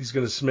he's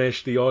going to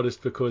smash the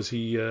artist because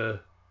he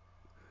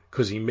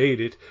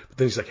made it. But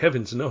then he's like,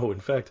 heavens no, in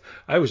fact,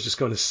 I was just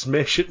going to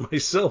smash it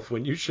myself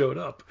when you showed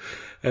up.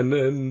 And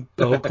then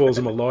the Hulk calls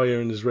him a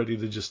liar and is ready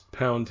to just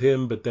pound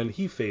him, but then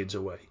he fades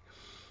away.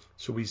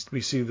 So we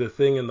see the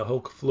Thing and the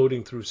Hulk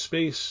floating through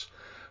space.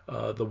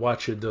 The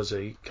Watcher does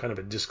a kind of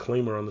a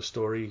disclaimer on the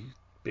story,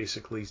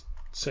 basically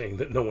saying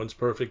that no one's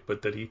perfect,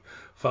 but that he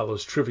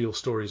follows trivial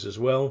stories as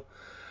well.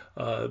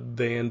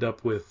 They end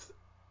up with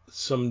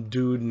some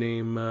dude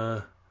named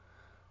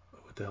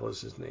what the hell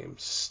is his name?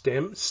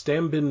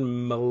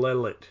 Stambin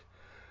Malelit,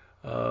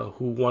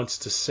 who wants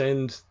to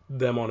send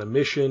them on a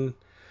mission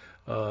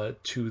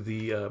to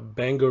the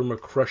Bangor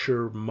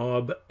McCrusher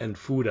mob and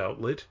food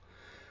outlet.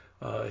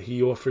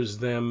 He offers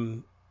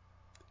them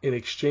in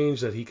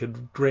exchange that he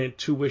could grant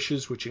 2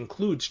 wishes, which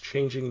includes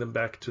changing them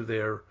back to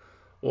their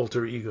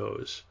alter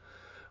egos.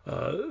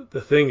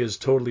 The Thing is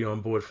totally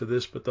on board for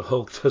this, but the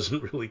Hulk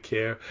doesn't really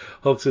care.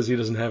 Hulk says he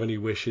doesn't have any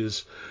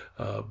wishes,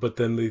 but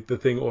then the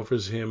Thing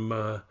offers him,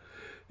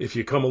 if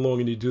you come along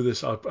and you do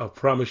this, I'll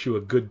promise you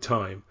a good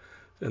time.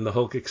 And the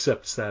Hulk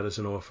accepts that as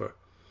an offer.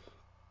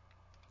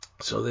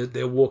 So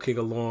they're walking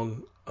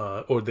along,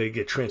 or they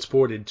get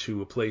transported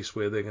to a place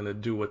where they're going to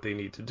do what they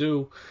need to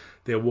do.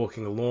 They're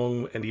walking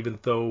along, and even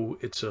though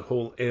it's a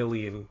whole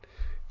alien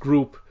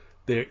group,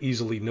 they're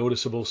easily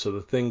noticeable. So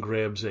the Thing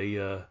grabs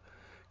a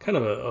kind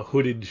of a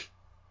hooded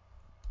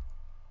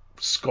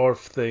scarf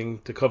thing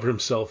to cover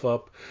himself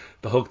up.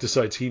 The Hulk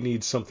decides he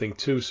needs something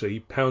too, so he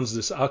pounds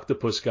this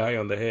octopus guy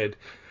on the head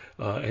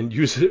and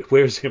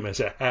wears him as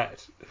a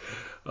hat.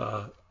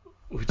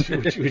 Which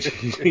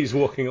he's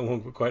walking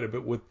along for quite a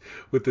bit with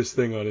this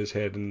thing on his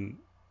head, and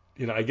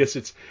I guess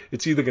it's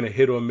either going to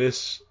hit or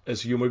miss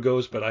as humor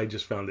goes, but I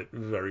just found it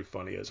very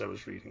funny as I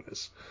was reading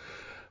this.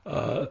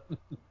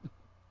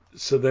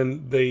 So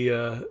then they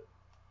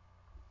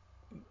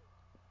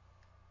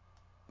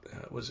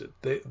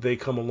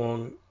come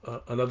along,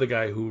 another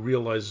guy who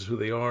realizes who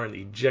they are and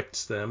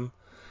ejects them.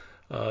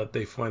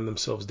 They find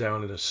themselves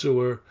down in a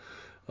sewer.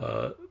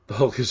 The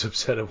Hulk is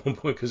upset at one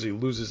point because he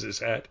loses his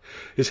hat.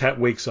 His hat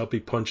wakes up. He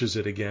punches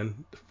it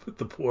again.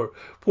 The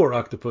poor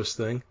octopus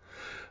thing.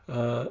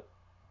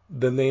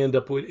 Then they end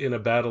up in a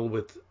battle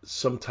with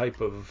some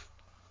type of,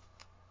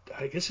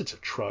 I guess it's a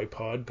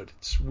tripod, but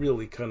it's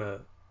really kind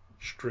of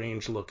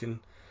strange looking.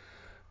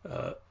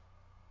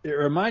 It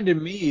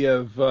reminded me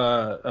of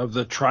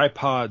the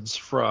tripods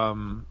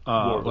from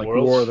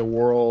War of the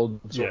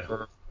Worlds,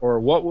 yeah. or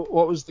what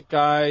was the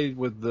guy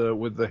with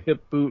the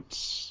hip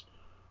boots?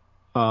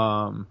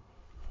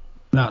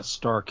 Not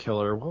Star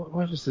Killer.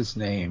 What is his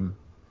name?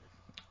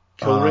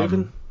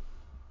 Killraven?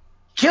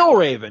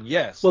 Killraven,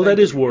 yes. Well, that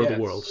is War of the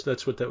Worlds.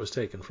 That's what that was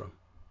taken from.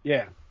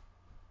 Yeah.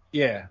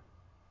 Yeah.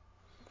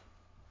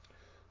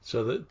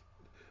 So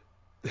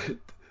that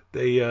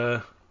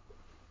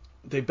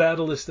they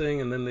battle this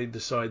thing, and then they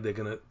decide they're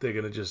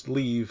gonna just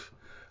leave.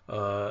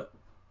 The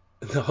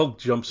Hulk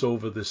jumps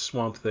over this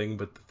swamp thing,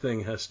 but the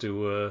Thing has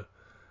to.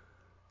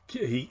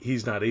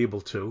 He's not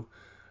able to.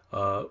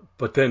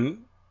 But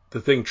then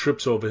the Thing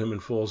trips over him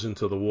and falls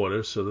into the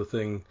water. So the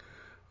Thing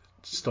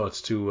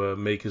starts to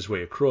make his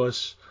way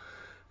across,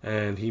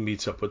 and he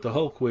meets up with the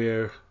Hulk,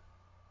 where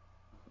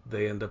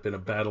they end up in a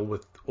battle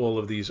with all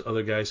of these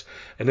other guys.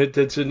 And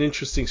it's an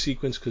interesting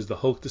sequence because the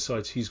Hulk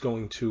decides he's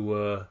going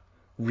to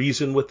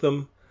reason with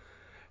them,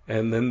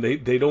 and then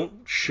they don't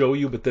show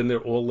you, but then they're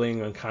all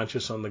laying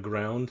unconscious on the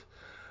ground.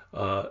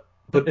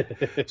 But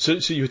so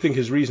you think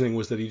his reasoning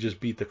was that he just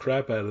beat the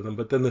crap out of them,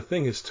 but then the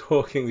Thing is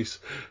talking. He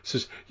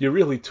says, "You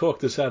really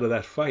talked us out of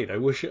that fight. I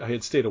wish I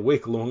had stayed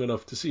awake long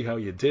enough to see how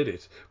you did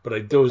it, but I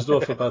dozed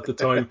off about the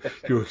time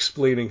you were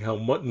explaining how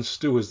mutton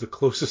stew is the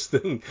closest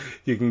thing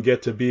you can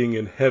get to being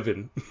in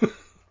heaven."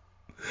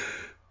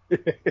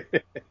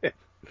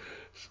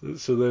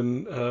 So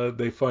then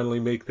they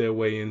finally make their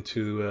way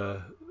into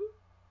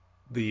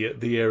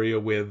the area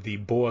where the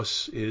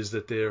boss is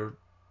that they're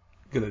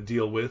going to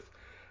deal with.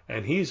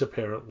 And he's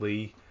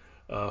apparently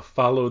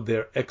followed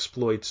their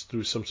exploits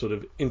through some sort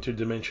of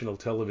interdimensional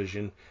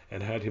television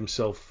and had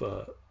himself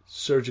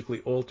surgically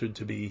altered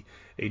to be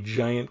a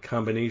giant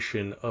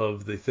combination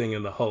of the Thing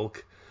and the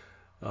Hulk.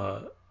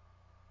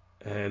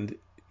 And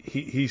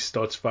he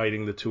starts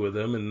fighting the two of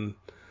them, and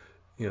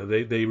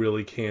they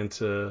really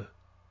can't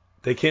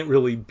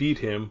really beat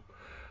him.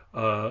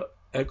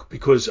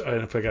 Because,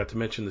 I forgot to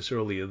mention this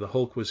earlier, the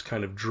Hulk was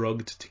kind of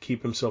drugged to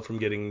keep himself from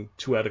getting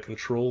too out of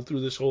control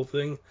through this whole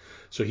thing.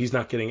 So he's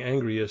not getting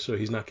angrier, so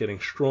he's not getting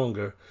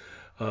stronger.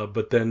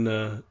 But then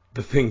the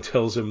Thing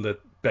tells him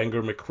that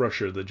Bangor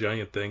McCrusher, the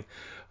giant thing,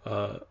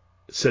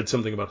 said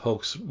something about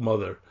Hulk's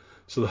mother.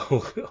 So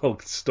the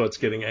Hulk starts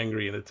getting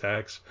angry and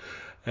attacks.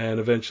 And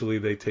eventually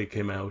they take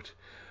him out.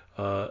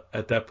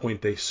 At that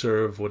point, they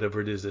serve whatever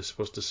it is they're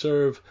supposed to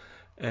serve.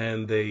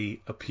 And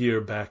they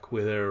appear back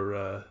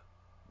where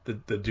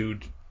the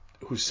dude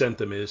who sent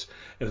them is.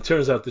 And it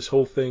turns out this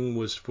whole thing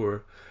was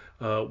for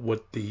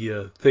what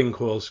the Thing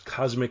calls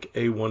cosmic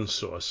A1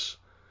 sauce.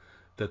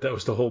 That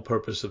was the whole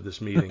purpose of this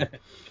meeting.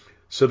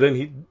 So then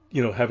he,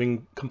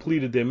 having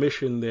completed their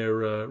mission,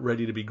 they're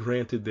ready to be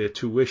granted their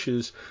 2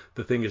 wishes.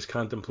 The Thing is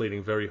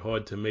contemplating very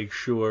hard to make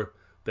sure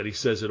that he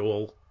says it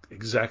all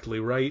exactly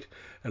right.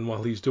 And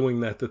while he's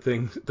doing that,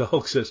 the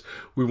Hulk says,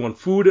 "We want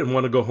food and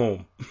want to go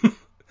home."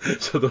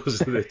 So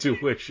those are their 2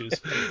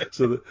 wishes.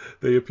 So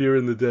they appear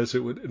in the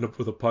desert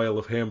with a pile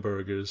of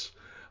hamburgers.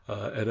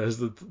 And as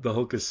the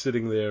Hulk is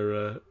sitting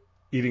there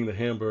eating the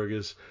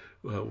hamburgers,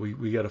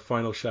 we got a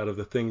final shot of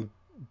the Thing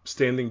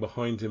standing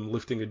behind him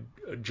lifting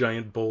a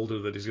giant boulder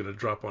that he's going to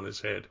drop on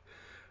his head.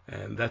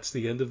 And that's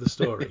the end of the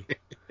story.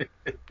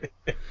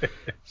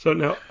 So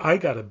now I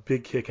got a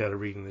big kick out of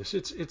reading this.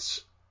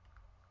 It's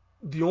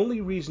the only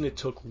reason it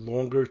took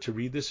longer to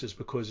read this is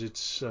because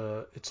it's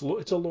a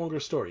longer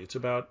story. It's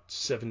about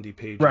 70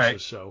 pages or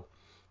so.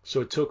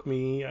 So it took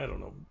me, I don't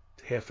know,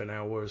 half an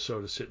hour or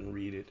so to sit and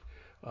read it.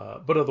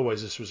 But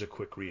otherwise, this was a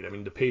quick read. I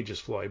mean, the pages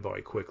fly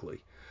by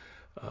quickly.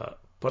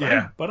 But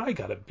I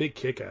got a big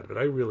kick out of it.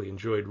 I really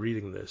enjoyed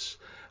reading this.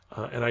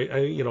 And I,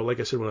 like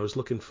I said, when I was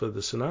looking for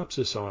the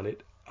synopsis on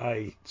it,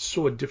 I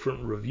saw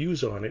different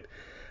reviews on it,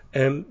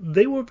 and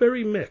they were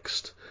very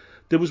mixed.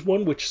 There was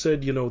one which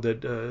said,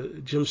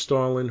 that Jim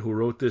Starlin, who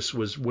wrote this,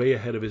 was way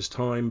ahead of his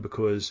time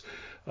because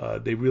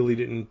they really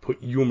didn't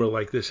put humor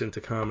like this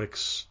into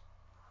comics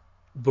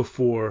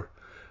before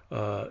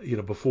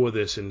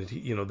this, and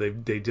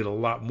they did a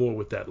lot more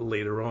with that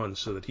later on,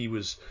 so that he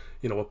was,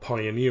 a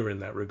pioneer in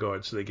that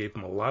regard. So they gave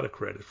him a lot of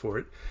credit for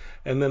it.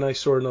 And then I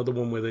saw another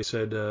one where they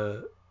said,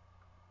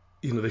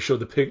 they showed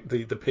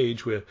the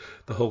page where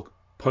the Hulk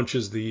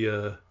punches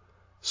the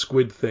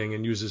squid thing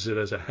and uses it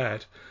as a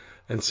hat,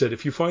 and said,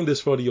 if you find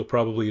this funny, you'll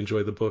probably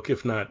enjoy the book.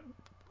 If not,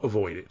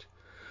 avoid it.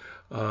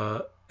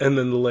 And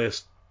then the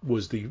last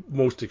was the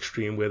most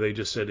extreme, where they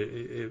just said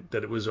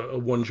that it was a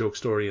one-joke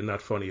story and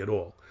not funny at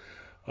all.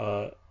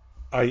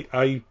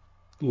 I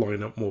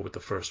line up more with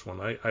the first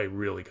one. I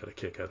really got a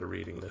kick out of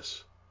reading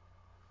this.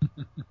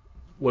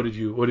 What did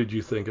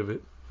you think of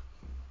it?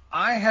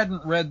 I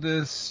hadn't read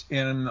this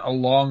in a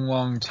long,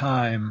 long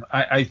time.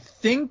 I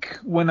think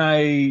when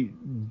I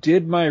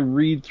did my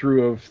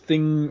read-through of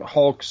Thing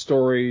Hulk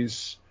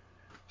stories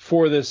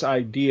for this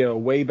idea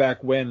way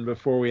back when,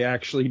 before we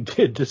actually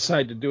did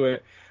decide to do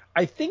it,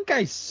 I think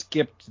I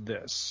skipped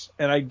this.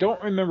 And I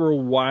don't remember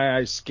why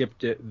I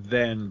skipped it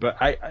then.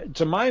 But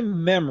to my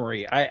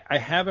memory, I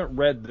haven't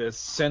read this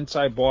since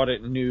I bought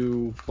it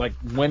new, like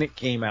when it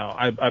came out.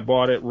 I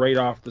bought it right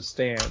off the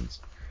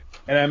stands.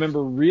 And I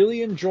remember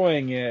really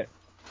enjoying it,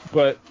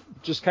 but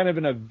just kind of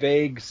in a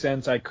vague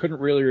sense, I couldn't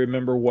really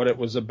remember what it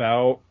was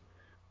about.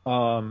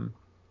 And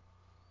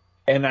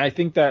I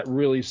think that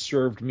really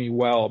served me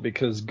well,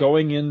 because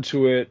going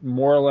into it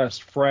more or less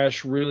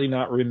fresh, really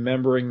not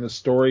remembering the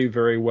story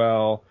very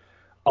well,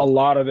 a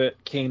lot of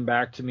it came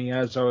back to me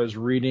as I was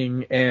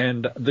reading.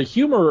 And the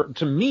humor,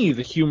 to me,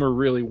 the humor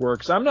really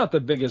works. I'm not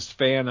the biggest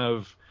fan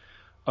of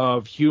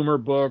humor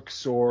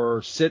books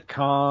or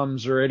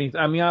sitcoms or anything.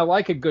 I mean, I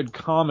like a good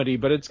comedy,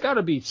 but it's got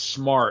to be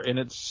smart, and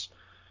it's,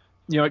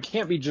 it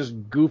can't be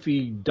just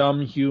goofy,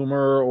 dumb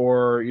humor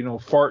or,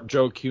 fart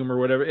joke humor,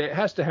 whatever. It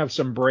has to have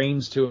some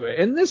brains to it.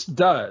 And this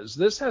does.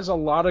 This has a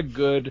lot of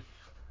good,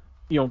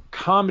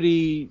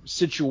 comedy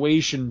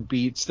situation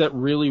beats that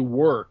really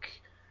work.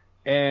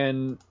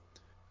 And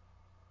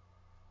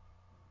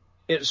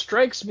it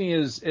strikes me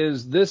as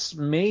this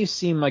may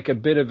seem like a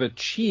bit of a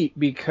cheat,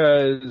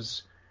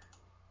 because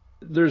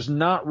there's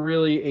not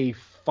really a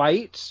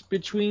fight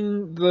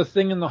between the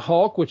Thing and the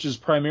Hulk, which is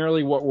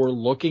primarily what we're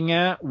looking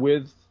at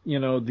with,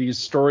 these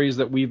stories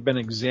that we've been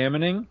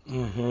examining.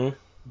 Mm-hmm.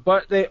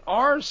 But they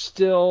are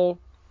still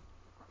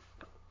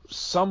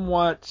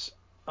somewhat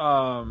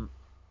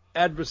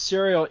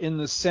adversarial, in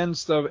the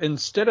sense of,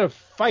 instead of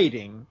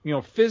fighting,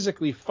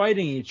 physically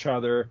fighting each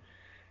other,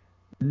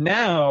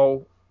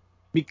 now,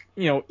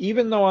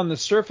 even though on the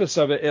surface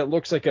of it, it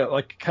looks like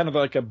kind of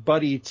a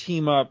buddy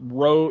team up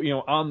road,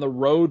 on the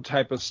road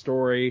type of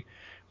story,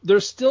 they're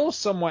still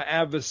somewhat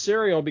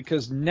adversarial,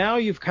 because now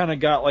you've kind of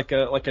got like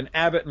an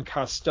Abbott and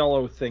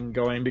Costello thing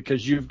going,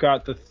 because you've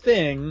got the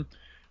Thing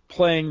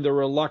playing the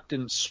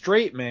reluctant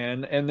straight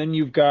man, and then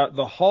you've got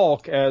the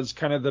Hulk as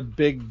kind of the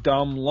big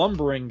dumb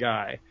lumbering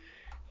guy.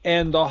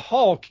 And the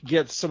Hulk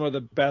gets some of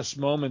the best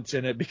moments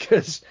in it,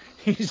 because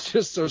he's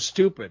just so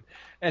stupid.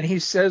 And he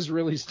says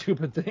really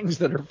stupid things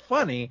that are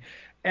funny.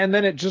 And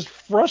then it just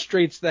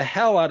frustrates the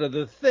hell out of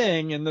the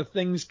Thing. And the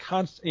Thing's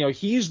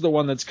he's the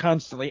one that's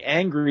constantly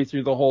angry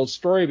through the whole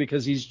story,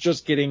 because he's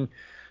just getting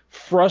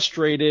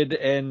frustrated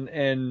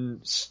and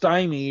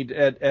stymied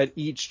at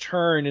each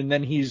turn. And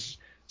then he's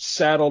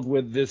saddled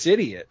with this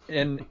idiot.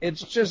 And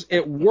it's just,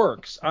 it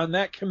works on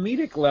that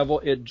comedic level.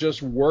 It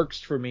just works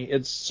for me.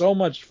 It's so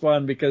much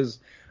fun, because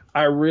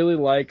I really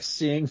like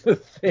seeing the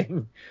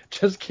Thing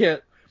just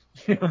get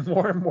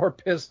more and more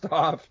pissed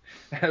off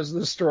as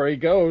the story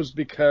goes,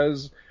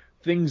 because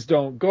things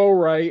don't go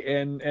right,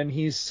 and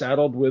he's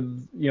saddled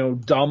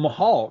with dumb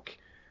Hulk.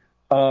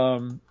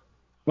 But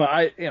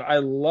I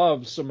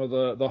love some of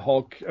the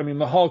Hulk. I mean,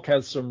 the Hulk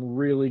has some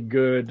really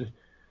good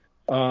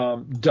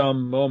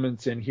dumb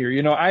moments in here.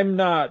 I'm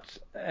not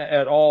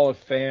at all a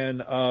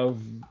fan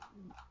of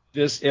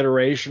this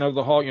iteration of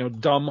the Hulk.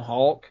 Dumb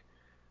Hulk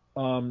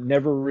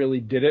never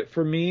really did it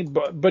for me,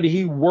 but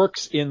he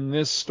works in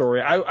this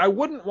story. I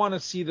wouldn't want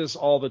to see this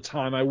all the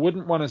time. I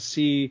wouldn't want to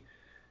see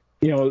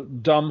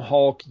dumb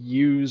Hulk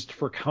used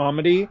for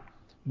comedy,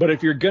 but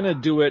if you're gonna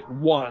do it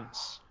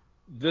once,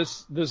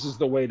 this is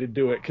the way to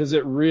do it, because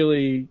it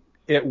really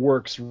it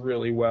works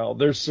really well.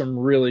 There's some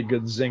really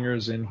good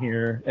zingers in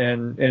here,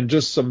 and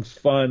just some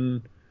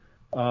fun,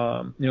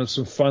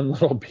 some fun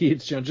little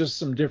beats, just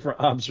some different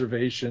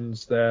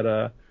observations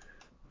that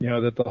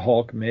that the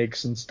Hulk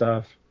makes and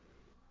stuff.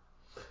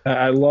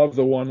 I love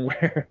the one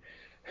where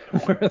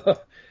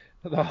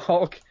the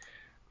Hulk,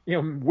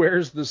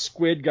 wears the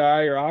squid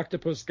guy or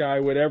octopus guy,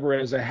 whatever,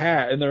 as a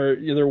hat, and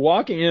they're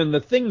walking in.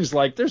 The Thing's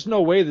like, there's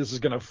no way this is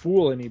gonna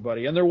fool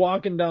anybody, and they're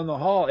walking down the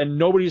hall, and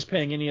nobody's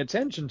paying any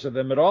attention to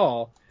them at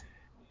all.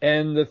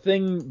 And the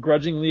Thing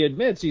grudgingly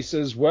admits, he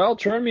says, "Well,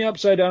 turn me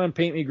upside down and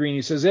paint me green."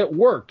 He says, "It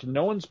worked.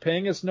 No one's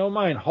paying us no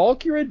mind.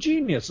 Hulk, you're a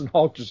genius." And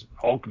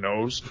Hulk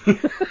knows.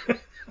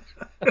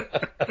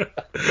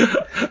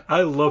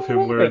 I love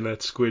him wearing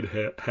that squid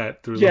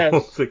hat through the whole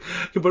thing.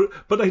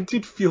 But I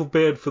did feel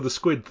bad for the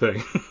squid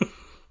thing.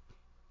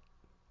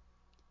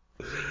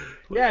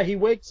 Yeah, he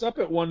wakes up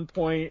at one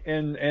point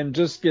and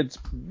just gets,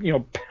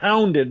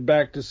 pounded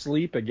back to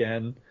sleep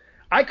again.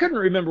 I couldn't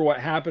remember what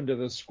happened to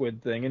the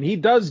squid thing, and he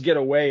does get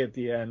away at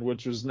the end,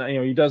 which was,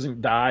 he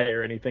doesn't die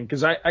or anything,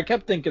 because I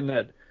kept thinking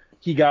that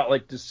he got,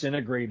 like,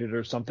 disintegrated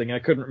or something. I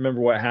couldn't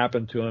remember what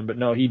happened to him, but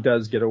no, he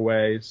does get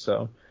away,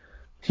 so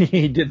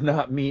he did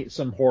not meet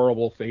some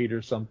horrible fate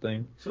or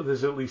something. So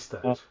there's at least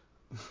that.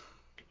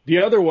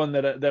 The other one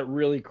that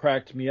really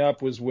cracked me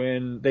up was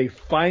when they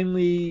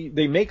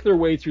make their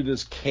way through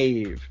this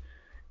cave,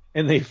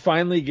 and they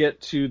finally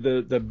get to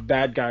the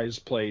bad guy's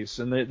place,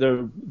 and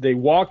they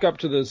walk up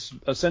to this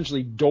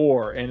essentially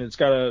door, and it's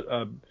got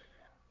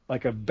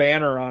a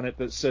banner on it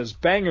that says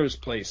 "Banger's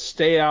Place,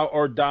 stay out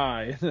or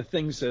die." And the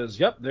Thing says,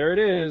 "Yep, there it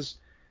is."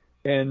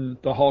 And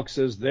the Hulk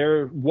says,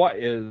 "There what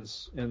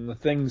is?" And the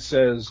Thing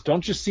says,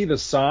 "Don't you see the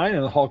sign?"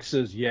 And the Hulk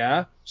says,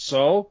 "Yeah,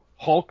 so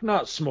Hulk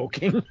not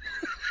smoking."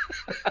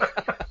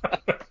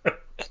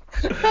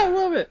 I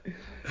love it.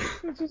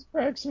 It just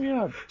cracks me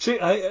up. See,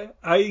 I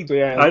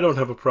don't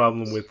have a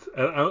problem with.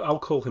 I'll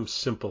call him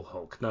Simple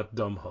Hulk, not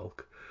Dumb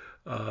Hulk.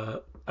 I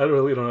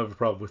really don't have a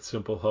problem with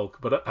Simple Hulk,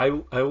 but I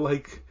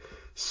like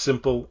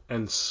Simple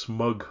and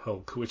Smug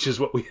Hulk, which is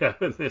what we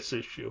have in this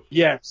issue.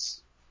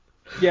 Yes.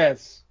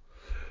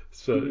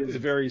 So he is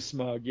very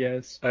smug.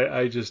 Yes.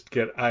 I just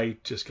got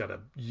a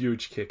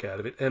huge kick out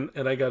of it, and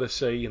I gotta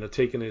say,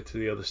 taking it to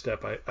the other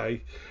step,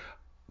 I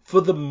for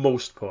the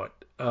most part,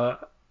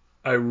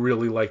 I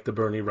really like the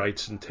Bernie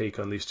Wrightson take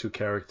on these two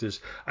characters.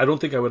 I don't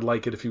think I would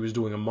like it if he was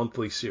doing a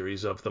monthly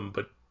series of them,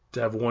 but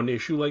to have one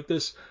issue like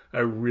this, I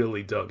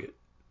really dug it.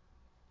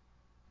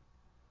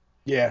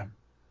 Yeah.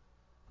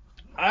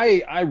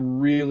 I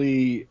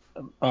really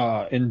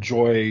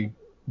enjoy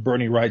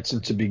Bernie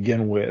Wrightson to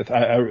begin with.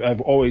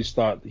 I've always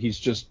thought he's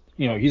just,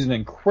 he's an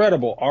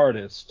incredible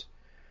artist.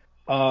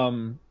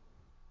 I'm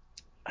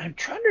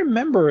trying to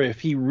remember if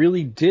he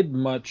really did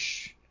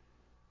much,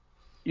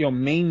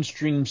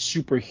 mainstream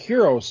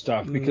superhero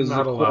stuff, because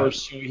Not of a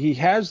course lot. he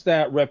has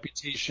that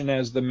reputation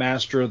as the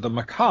master of the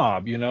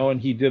macabre, and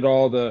he did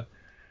all the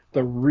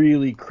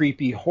really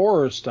creepy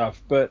horror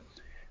stuff. But,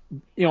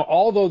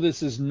 although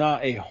this is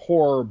not a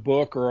horror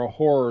book or a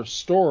horror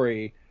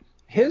story,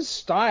 his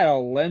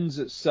style lends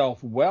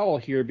itself well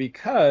here,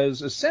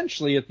 because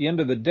essentially at the end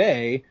of the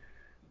day,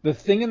 the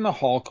Thing and the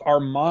Hulk are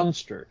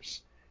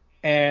monsters.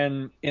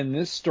 And in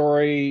this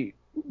story,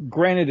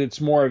 granted it's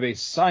more of a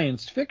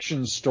science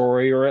fiction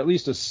story, or at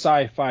least a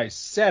sci-fi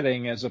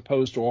setting as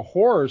opposed to a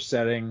horror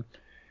setting,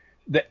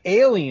 the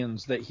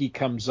aliens that he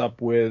comes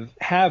up with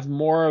have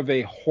more of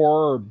a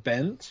horror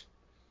bent.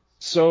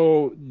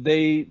 So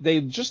they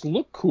just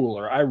look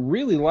cooler. I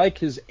really like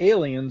his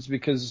aliens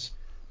because,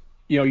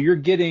 you're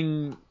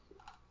getting,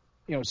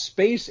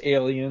 space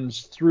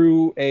aliens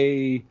through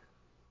a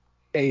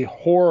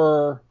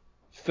horror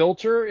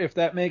filter, if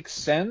that makes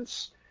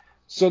sense.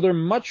 So they're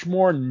much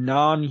more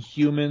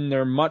non-human.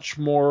 They're much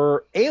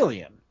more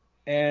alien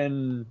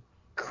and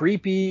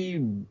creepy,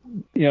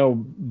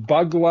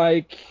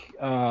 bug-like,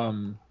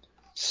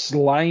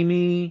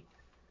 slimy.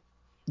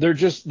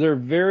 They're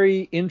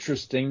very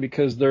interesting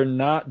because they're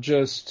not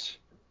just,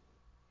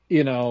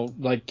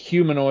 like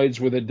humanoids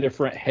with a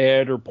different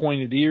head or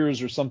pointed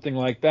ears or something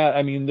like that.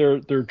 I mean,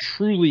 they're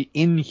truly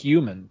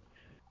inhuman.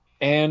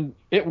 And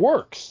it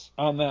works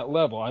on that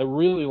level. I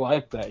really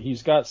like that.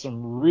 He's got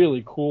some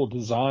really cool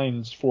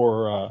designs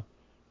for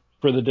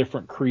the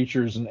different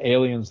creatures and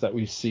aliens that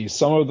we see.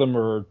 Some of them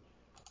are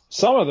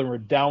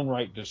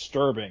downright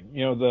disturbing.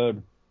 The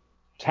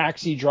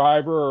taxi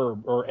driver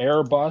or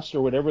Airbus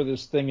or whatever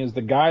this thing is,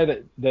 the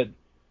guy that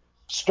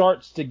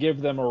starts to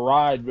give them a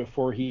ride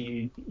before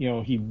he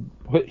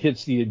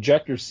hits the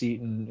ejector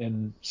seat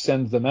and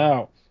sends them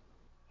out.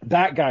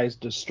 That guy's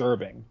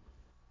disturbing.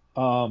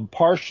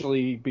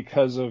 Partially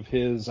because of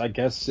his, I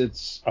guess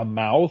it's a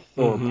mouth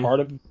or part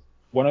of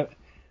one of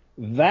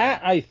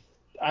that.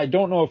 I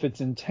don't know if it's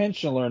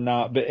intentional or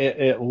not, but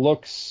it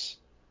looks,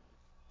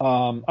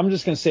 I'm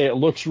just going to say it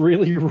looks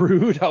really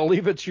rude. I'll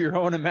leave it to your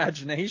own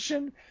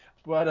imagination,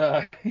 but,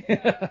 I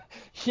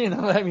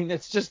mean,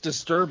 it's just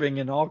disturbing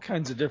in all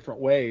kinds of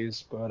different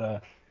ways,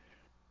 but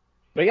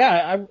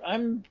yeah,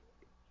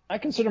 I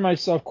consider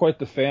myself quite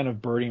the fan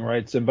of Bernie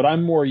Wrightson, but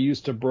I'm more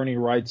used to Bernie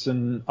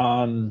Wrightson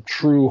on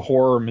true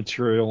horror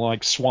material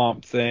like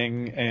Swamp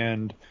Thing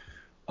and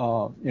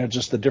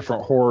just the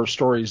different horror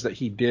stories that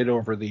he did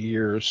over the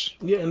years.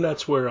 Yeah, and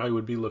that's where I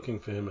would be looking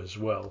for him as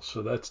well.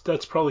 So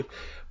that's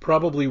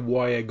probably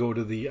why I go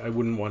to I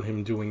wouldn't want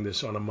him doing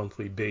this on a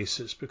monthly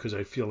basis, because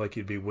I feel like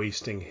you'd be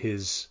wasting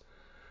his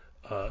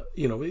the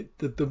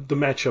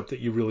matchup that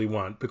you really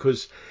want.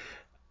 Because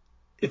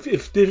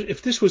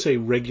if this was a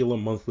regular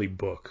monthly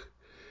book,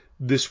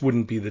 this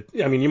wouldn't be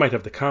you might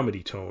have the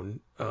comedy tone,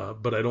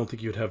 but I don't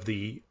think you'd have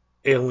the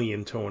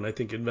alien tone. I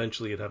think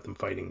eventually you'd have them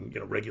fighting,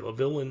 regular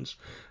villains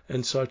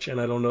and such. And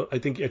I don't know. I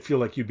feel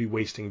like you'd be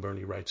wasting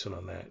Bernie Wrightson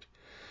on that.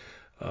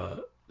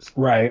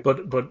 Right.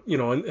 But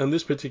in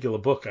this particular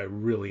book, I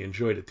really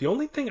enjoyed it. The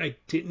only thing I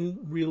didn't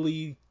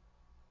really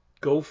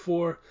go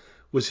for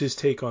was his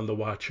take on the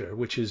Watcher,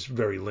 which is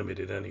very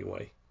limited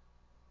anyway.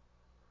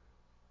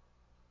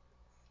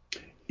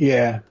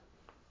 Yeah.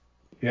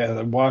 Yeah,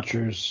 the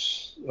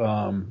Watcher's,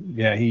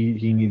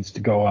 he needs to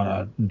go on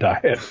a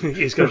diet.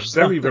 He's got a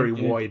very, very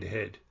wide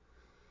head.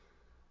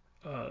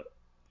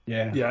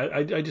 Yeah,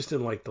 I just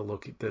didn't like the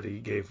look that he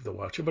gave the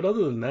Watcher. But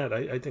other than that,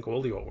 I think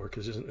all the artwork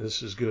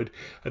is good.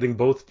 I think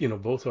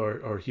both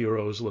our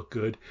heroes look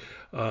good.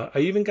 I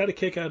even got a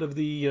kick out of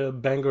the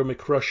Banger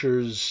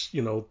McCrusher's,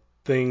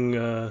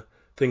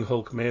 Thing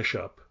Hulk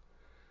mashup.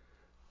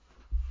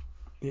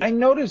 I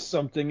noticed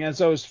something as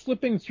I was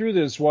flipping through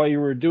this while you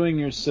were doing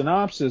your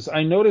synopsis.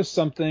 I noticed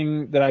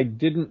something that I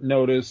didn't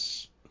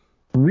notice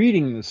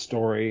reading the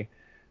story.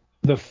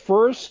 The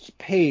first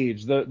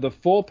page, the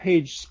full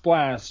page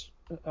splash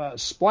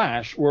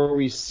where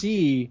we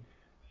see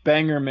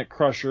Banger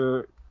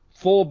McCrusher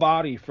full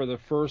body for the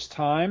first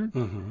time,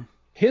 mm-hmm.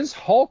 His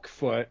Hulk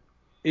foot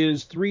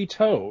is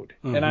three-toed,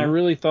 mm-hmm. and I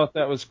really thought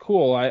that was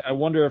cool. I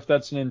wonder if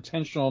that's an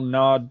intentional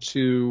nod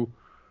to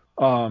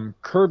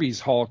Kirby's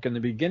Hulk in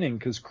the beginning,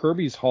 because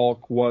Kirby's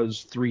Hulk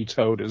was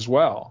three-toed as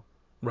well.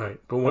 Right,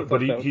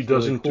 but he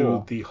doesn't really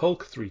cool. do the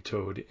Hulk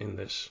three-toed in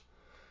this.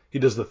 He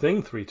does the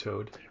Thing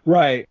three-toed.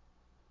 Right.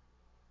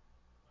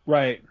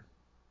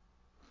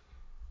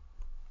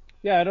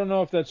 Yeah, I don't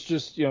know if that's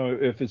just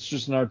if it's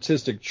just an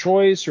artistic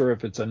choice or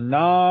if it's a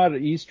nod,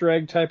 Easter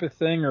egg type of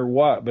thing or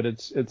what. But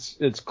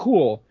it's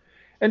cool,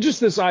 and just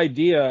this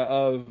idea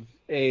of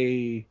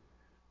a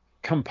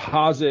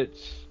composite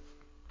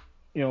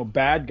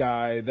bad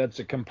guy that's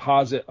a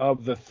composite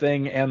of the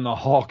Thing and the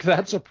Hulk.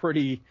 That's a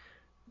pretty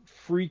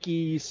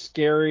freaky,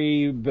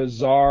 scary,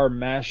 bizarre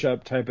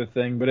mashup type of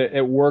thing, but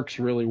it works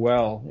really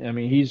well. I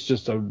mean, he's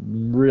just a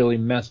really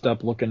messed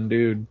up looking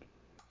dude.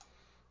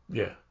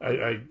 Yeah,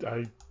 I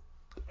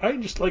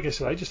just, like I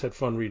said, I just had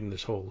fun reading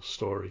this whole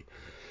story.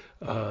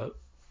 And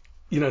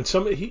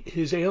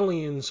his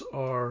aliens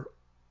are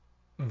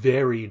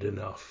varied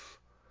enough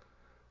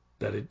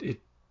that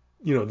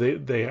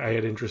I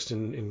had interest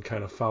in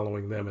kind of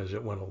following them as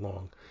it went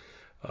along,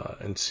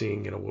 and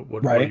seeing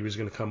what he was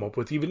going to come up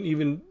with.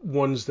 Even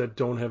ones that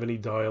don't have any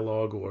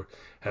dialogue or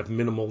have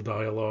minimal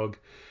dialogue.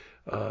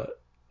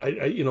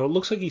 It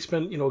looks like he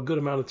spent a good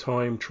amount of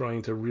time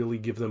trying to really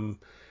give them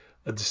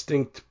a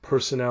distinct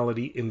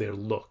personality in their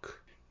look.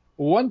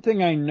 One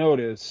thing I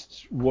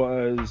noticed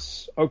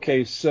was,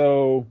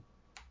 so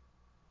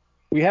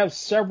we have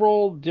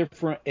several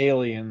different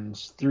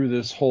aliens through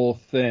this whole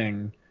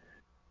thing.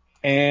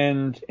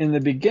 And in the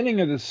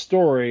beginning of the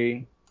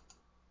story,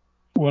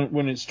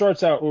 when it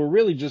starts out, we're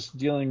really just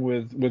dealing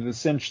with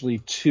essentially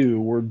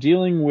two. We're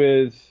dealing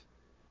with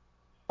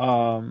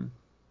the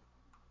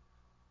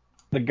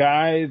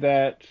guy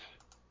that's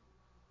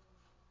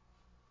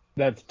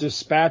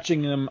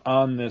dispatching them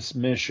on this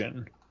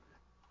mission.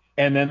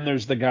 And then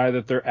there's the guy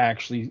that they're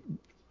actually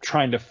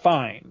trying to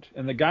find.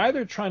 And the guy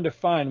they're trying to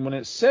find, when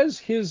it says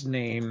his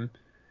name,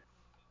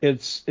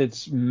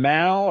 it's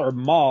Mal or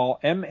Mal,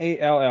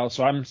 M-A-L-L.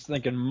 So I'm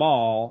thinking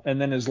Mal.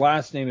 And then his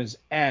last name is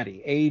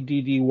Addy,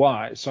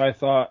 A-D-D-Y. So I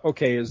thought,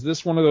 okay, is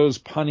this one of those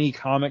punny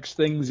comics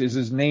things? Is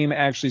his name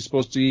actually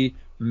supposed to be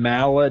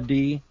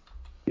Malady?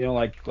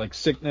 Like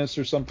sickness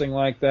or something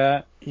like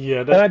that?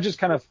 Yeah. And I just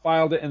kind of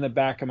filed it in the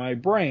back of my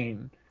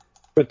brain.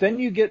 But then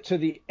you get to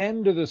the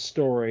end of the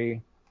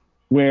story,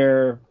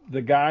 where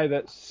the guy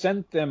that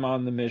sent them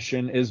on the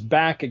mission is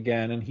back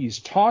again, and he's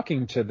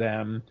talking to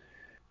them,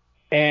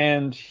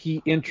 and he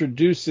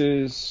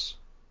introduces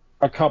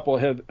a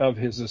couple of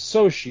his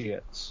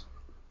associates.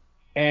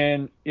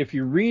 And if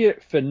you read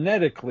it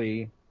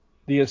phonetically,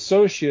 the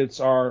associates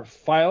are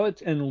File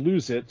It and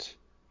Lose It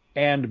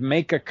and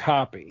Make a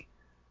Copy.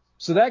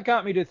 So that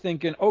got me to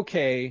thinking,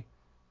 okay,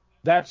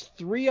 that's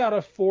 3 out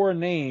of 4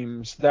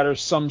 names that are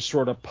some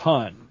sort of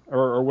pun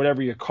or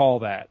whatever you call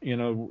that,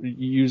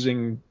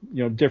 using,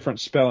 different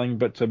spelling,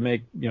 but to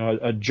make,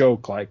 a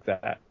joke like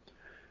that.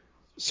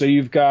 So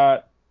you've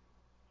got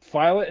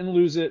File It and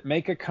Lose It,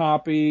 Make a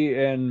Copy,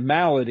 and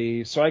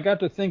Malady. So I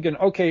got to thinking,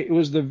 okay, it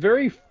was the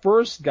very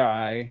first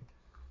guy.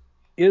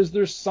 Is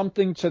there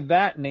something to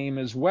that name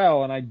as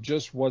well? And I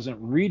just wasn't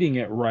reading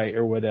it right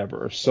or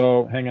whatever.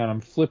 So hang on, I'm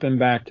flipping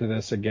back to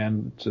this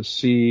again to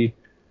see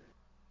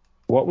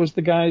What was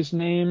the guy's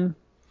name?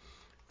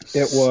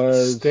 It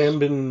was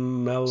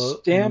Stambin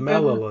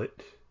Malalit.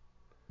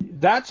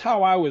 That's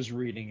how I was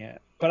reading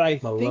it. But I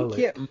think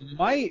it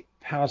might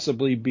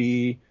possibly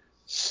be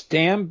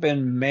Stamp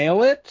and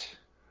Mail It.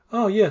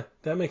 Oh yeah,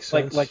 that makes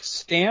sense. Like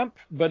stamp,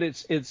 but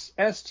it's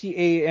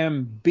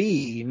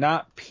STAMB,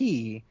 not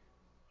P.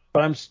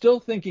 But I'm still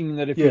thinking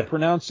that if you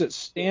pronounce it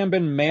Stamp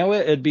and Mail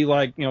It, it'd be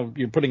like,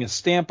 you're putting a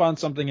stamp on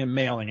something and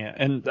mailing it.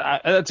 And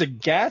that's a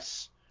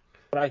guess,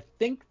 but I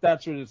think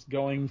that's what it's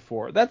going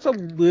for. That's a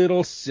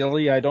little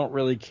silly. I don't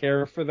really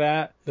care for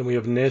that. Then we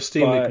have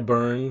Nasty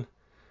McBurn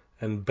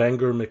and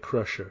Banger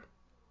McCrusher.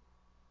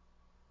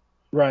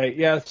 Right.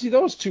 Yeah. See,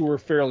 those two were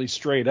fairly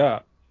straight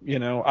up.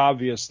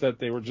 Obvious that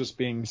they were just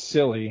being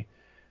silly.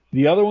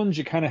 The other ones,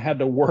 you kind of had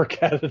to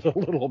work at it a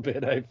little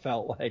bit, I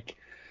felt like.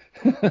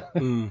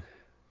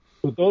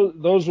 But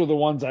those were the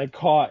ones I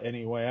caught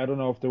anyway. I don't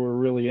know if there were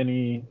really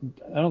any.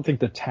 I don't think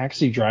the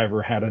taxi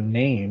driver had a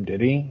name,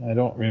 did he? I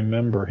don't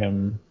remember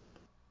him.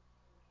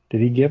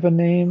 Did he give a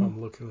name?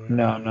 I'm looking right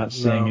No, now. I'm not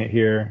seeing it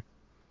here.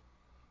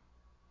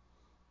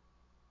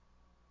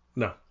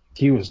 No.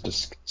 He was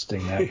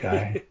disgusting, that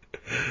guy.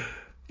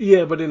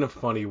 Yeah, but in a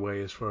funny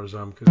way, as far as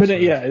I'm concerned. But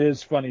it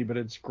is funny, but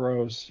it's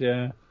gross.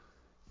 Yeah.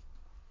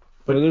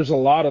 But there's a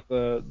lot of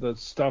the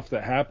stuff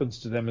that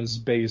happens to them is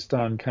based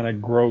on kind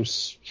of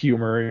gross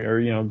humor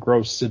or,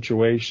 gross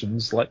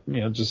situations, like,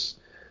 just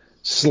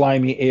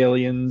slimy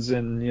aliens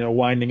and,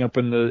 winding up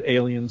in the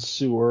alien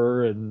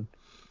sewer. And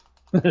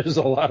there's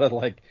a lot of,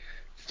 like,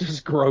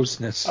 just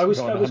grossness. I was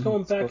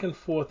going back and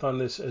forth on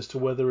this as to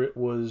whether it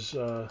was,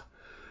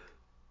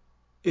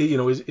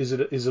 is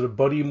it a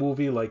buddy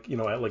movie like,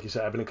 like you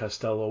said, Abbott and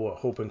Costello or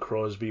Hope and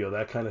Crosby or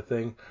that kind of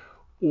thing?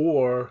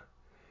 Or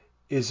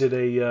is it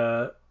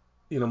a,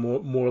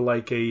 more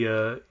like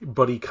a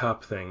buddy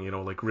cop thing,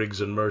 like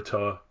Riggs and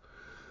Murtaugh,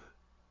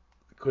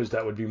 because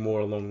that would be more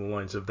along the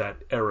lines of that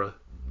era.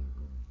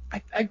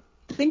 I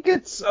think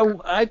it's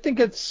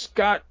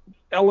got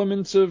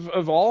elements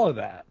of all of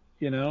that,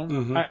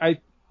 Mm-hmm. I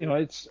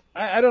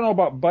don't know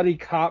about buddy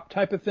cop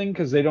type of thing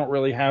because they don't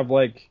really have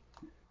like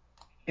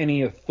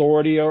any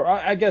authority, or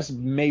I guess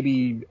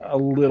maybe a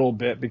little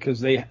bit because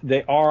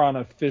they are on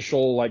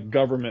official like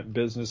government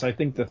business. I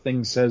think the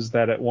thing says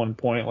that at one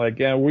point, like,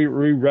 yeah, we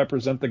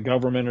represent the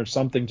government or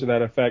something to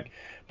that effect.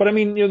 But I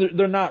mean,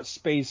 they're not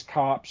space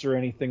cops or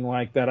anything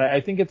like that. I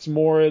think it's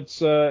more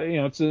it's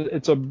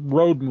a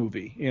road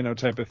movie,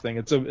 type of thing.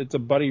 It's a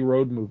buddy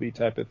road movie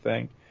type of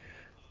thing.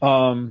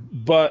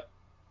 But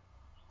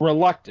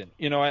reluctant,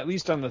 at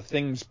least on the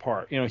Thing's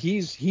part.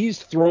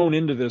 He's thrown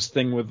into this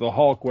thing with the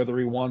Hulk, whether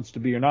he wants to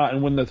be or not.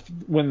 And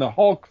when the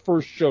Hulk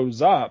first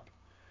shows up,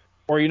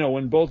 or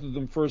when both of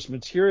them first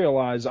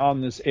materialize on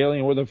this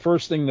alien, well, the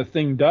first thing the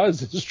Thing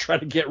does is try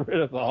to get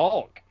rid of the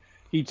Hulk.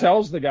 He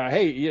tells the guy,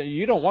 "Hey,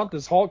 you don't want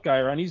this Hulk guy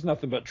around. He's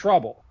nothing but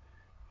trouble."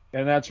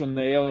 And that's when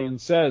the alien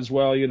says,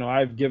 "Well,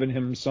 I've given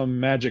him some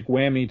magic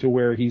whammy to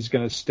where he's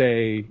going to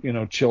stay,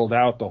 chilled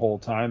out the whole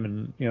time,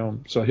 and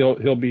so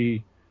he'll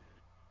be."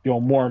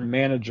 More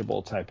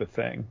manageable type of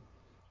thing,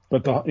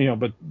 but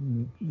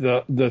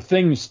the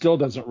Thing still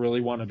doesn't really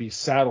want to be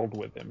saddled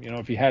with him.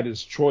 If he had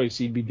his choice,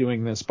 he'd be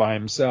doing this by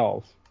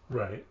himself.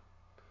 Right.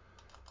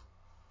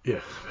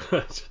 Yeah.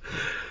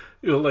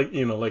 like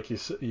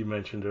you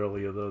mentioned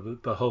earlier, though,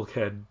 the Hulk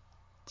had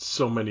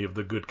so many of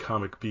the good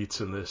comic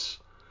beats in this.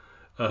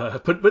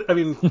 But I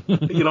mean,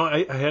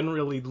 I hadn't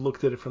really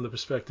looked at it from the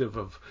perspective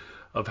of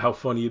how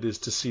funny it is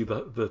to see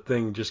the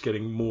Thing just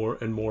getting more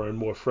and more and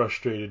more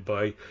frustrated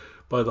by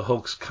the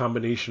Hulk's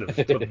combination of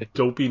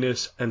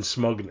dopiness and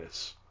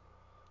smugness.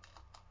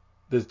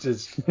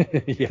 There's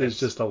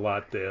just a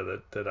lot there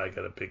that I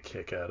got a big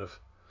kick out of.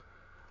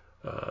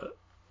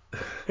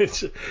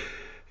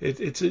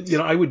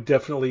 I would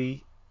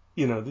definitely,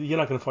 you're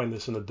not going to find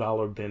this in a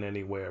dollar bin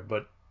anywhere,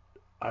 but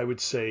I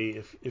would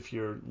say if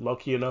you're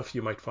lucky enough,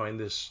 you might find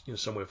this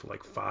somewhere for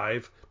like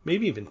 $5,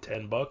 maybe even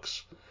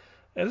 $10,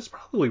 and it's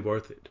probably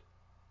worth it.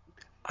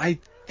 I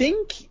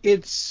think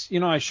it's,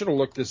 I should have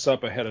looked this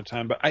up ahead of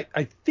time, but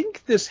I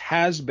think this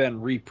has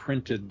been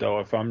reprinted, though,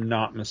 if I'm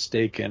not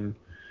mistaken.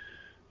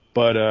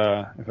 But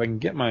if I can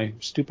get my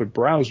stupid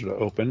browser to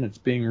open, it's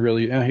being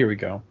really... here we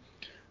go.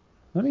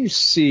 Let me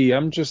see.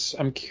 I'm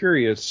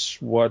curious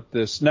what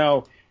this...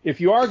 Now, if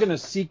you are going to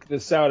seek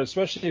this out,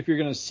 especially if you're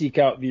going to seek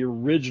out the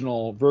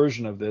original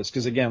version of this,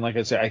 because, again, like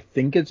I said, I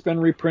think it's been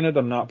reprinted.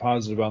 I'm not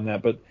positive on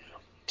that, but...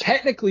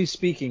 Technically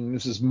speaking,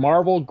 this is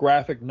Marvel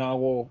graphic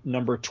novel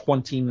number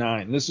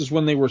 29. This is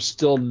when they were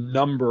still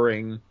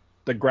numbering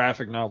the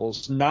graphic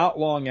novels. Not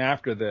long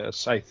after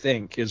this, I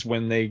think, is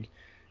when they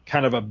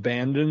kind of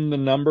abandoned the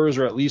numbers,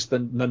 or at least the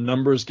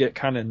numbers get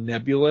kind of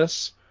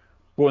nebulous.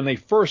 But when they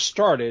first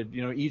started,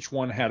 each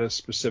one had a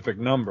specific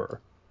number.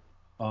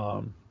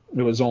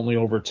 It was only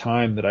over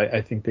time that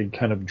I think they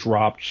kind of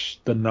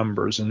dropped the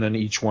numbers, and then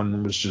each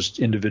one was just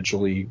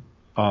individually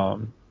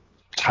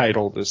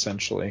titled,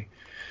 essentially.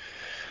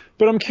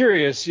 But I'm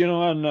curious,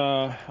 on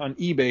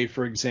eBay,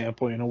 for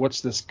example,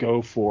 what's this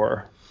go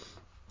for?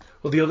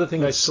 Well, the other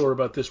thing I saw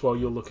about this while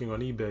you're looking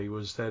on eBay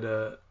was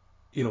that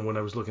when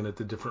I was looking at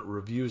the different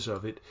reviews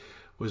of it,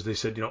 was they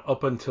said,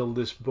 up until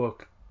this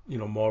book,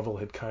 Marvel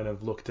had kind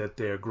of looked at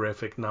their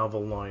graphic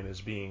novel line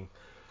as being,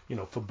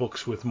 for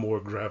books with more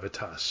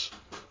gravitas,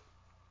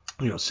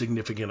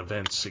 significant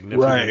events,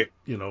 significant,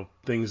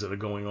 things that are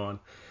going on,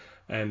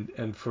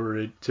 and for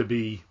it to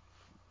be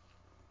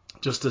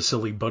just a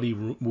silly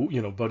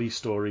buddy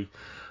story,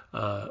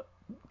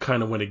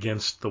 kind of went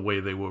against the way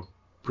they were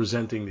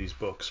presenting these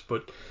books.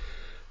 But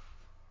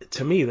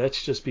to me,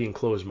 that's just being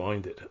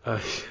closed-minded.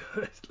 I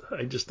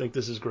just think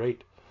this is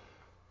great.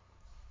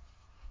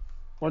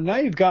 Well, now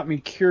you've got me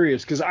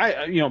curious, because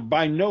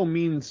by no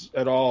means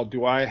at all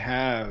do I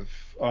have,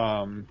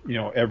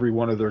 every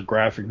one of their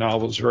graphic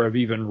novels, or I've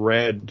even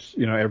read,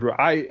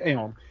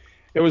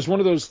 it was one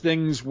of those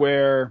things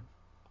where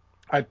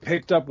I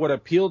picked up what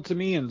appealed to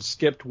me and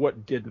skipped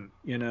what didn't,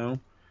 so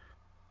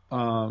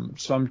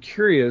I'm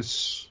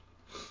curious,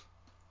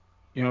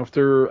 if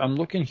I'm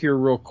looking here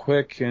real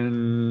quick,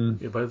 and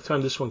by the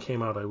time this one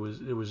came out, it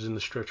was in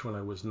the stretch when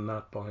I was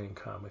not buying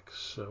comics,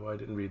 so I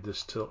didn't read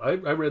this till I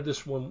read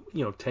this one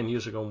 10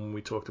 years ago when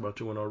we talked about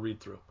doing our read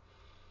through.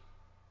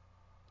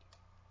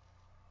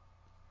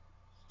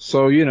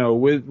 So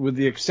with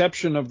the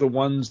exception of the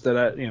ones that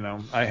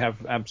I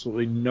have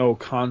absolutely no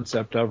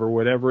concept of or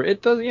whatever,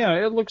 it does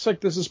it looks like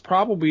this is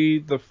probably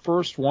the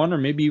first one, or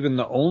maybe even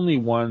the only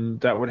one,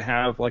 that would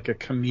have like a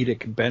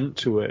comedic bent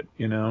to it,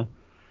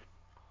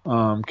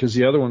 because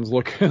the other ones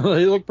look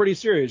they look pretty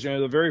serious.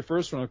 The very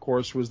first one, of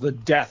course, was the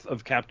death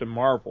of Captain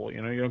Marvel.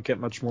 You don't get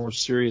much more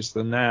serious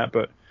than that.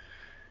 But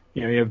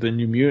you have the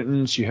New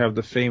Mutants, you have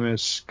the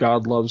famous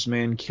God Loves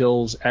Man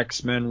Kills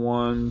X-Men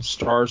one,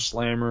 Star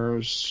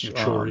Slammers,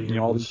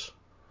 all these.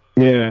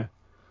 Yeah.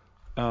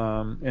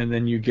 And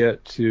then you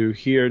get to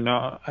here.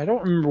 Now, I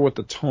don't remember what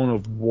the tone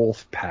of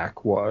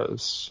Wolfpack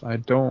was. I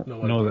don't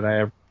know that I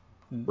ever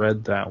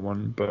read that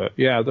one, but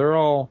yeah, they're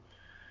all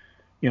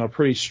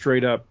pretty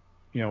straight up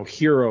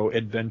hero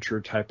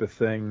adventure type of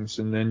things,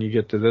 and then you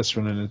get to this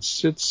one, and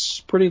it's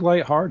pretty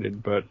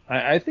lighthearted, but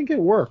I think it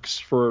works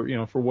for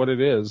for what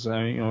it is.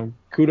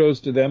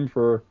 Kudos to them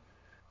for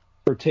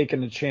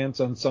taking a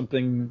chance on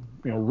something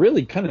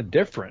really kind of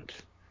different.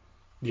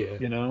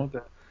 Yeah.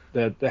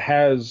 That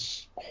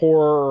has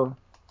horror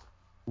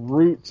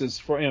roots as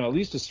far at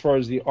least as far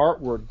as the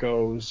artwork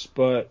goes,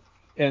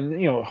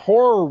 and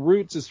horror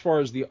roots as far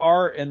as the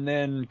art, and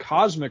then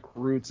cosmic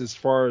roots as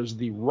far as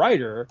the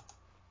writer.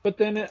 But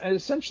then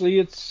essentially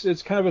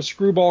it's kind of a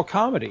screwball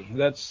comedy.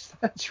 That's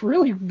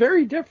really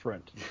very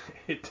different.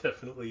 It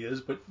definitely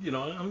is. But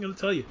I'm going to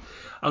tell you,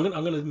 I'm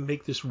going to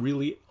make this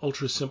really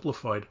ultra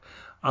simplified.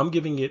 I'm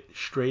giving it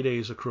straight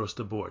A's across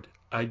the board.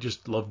 I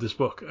just love this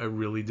book. I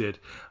really did.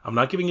 I'm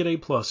not giving it A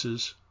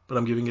pluses, but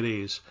I'm giving it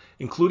A's,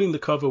 including the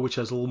cover, which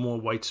has a little more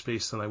white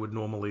space than I would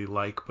normally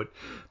like. But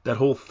that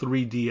whole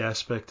 3D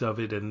aspect of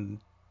it, and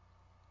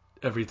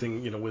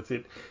everything, with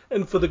it.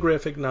 And for the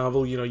graphic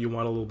novel, you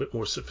want a little bit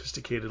more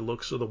sophisticated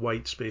look, so the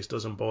white space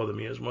doesn't bother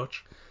me as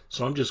much.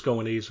 So I'm just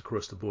going A's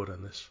across the board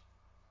on this.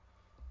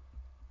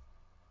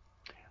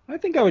 I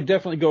think I would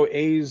definitely go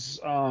A's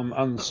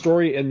on the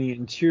story and the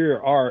interior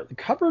art. The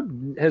cover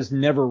has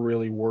never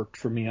really worked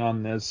for me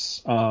on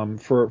this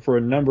for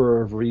a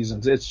number of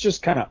reasons. It's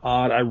just kind of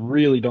odd. I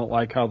really don't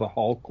like how the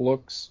Hulk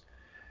looks.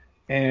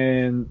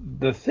 And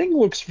the Thing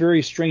looks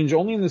very strange,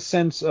 only in the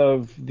sense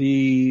of let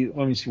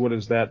me see, what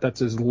is that?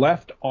 That's his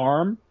left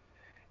arm.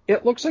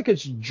 It looks like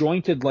it's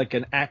jointed like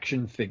an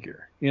action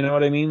figure. You know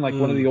what I mean? Like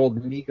one of the old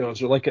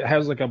Migos, or like it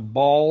has like a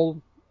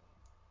ball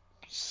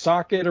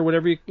socket or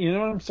whatever. You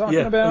know what I'm talking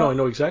about? No, I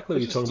know exactly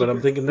what you're talking about.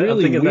 I'm thinking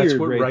that's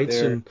what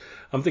Wrightson.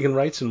 I'm thinking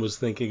Wrightson was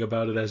thinking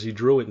about it as he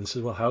drew it, and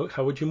said, "Well,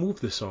 how would you move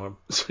this arm?"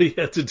 So he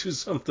had to do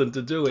something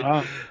to do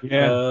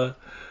it.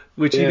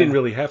 Which he didn't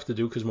really have to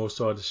do, because most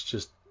artists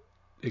just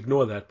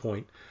ignore that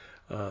point,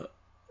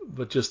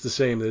 but just the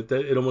same, that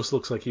it almost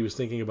looks like he was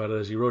thinking about it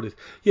as he wrote it.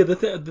 Yeah,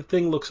 the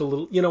Thing looks a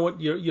little. You know what?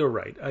 You're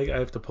right. I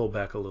have to pull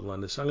back a little on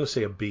this. I'm going to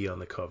say a B on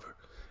the cover.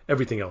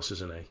 Everything else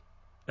is an A,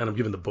 and I'm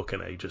giving the book an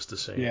A just the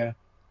same. Yeah.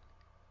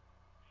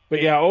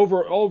 But yeah,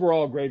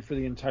 overall grade for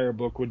the entire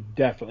book would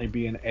definitely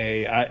be an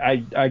A.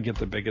 I get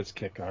the biggest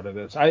kick out of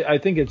this. I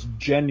think it's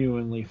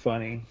genuinely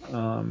funny,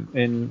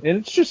 and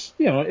it's just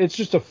it's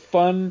just a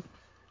fun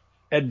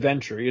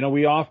adventure.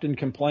 We often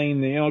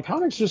complain that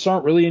comics just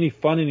aren't really any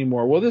fun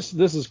anymore. Well, this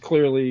is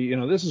clearly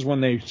this is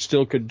when they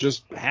still could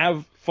just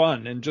have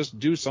fun and just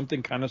do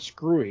something kind of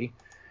screwy.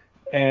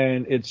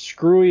 And it's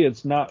screwy.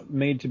 It's not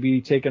made to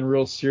be taken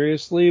real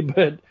seriously,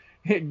 but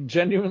it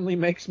genuinely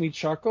makes me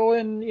chuckle,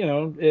 and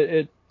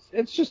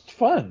it's just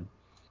fun.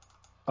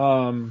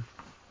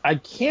 I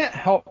can't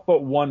help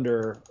but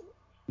wonder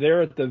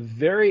there at the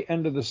very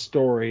end of the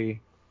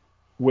story,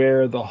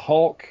 where the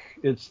Hulk,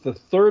 it's the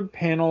third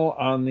panel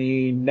on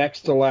the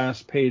next to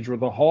last page, where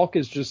the Hulk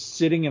is just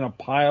sitting in a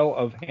pile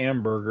of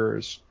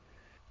hamburgers.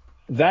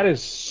 That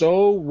is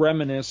so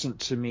reminiscent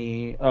to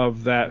me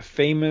of that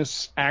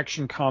famous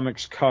Action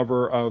Comics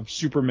cover of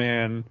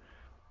Superman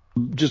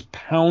just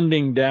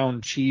pounding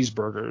down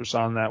cheeseburgers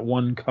on that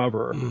one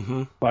cover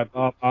by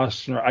Bob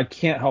Ostner. I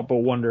can't help but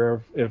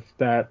wonder if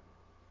that,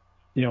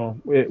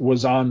 it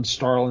was on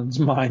Starlin's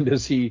mind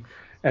as he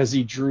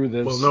drew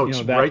this. Well, no,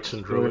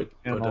 Wrightson drew it,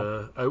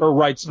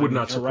 but would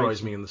not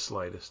surprise me in the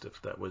slightest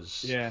if that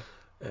was a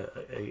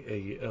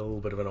little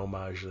bit of an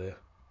homage there.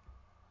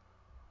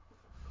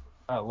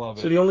 I love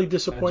it. So the only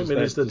disappointment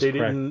is that they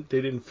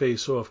didn't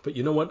face off. But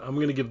you know what? I'm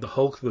going to give the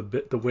Hulk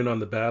the win on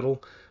the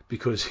battle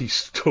because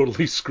he's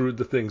totally screwed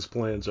the Thing's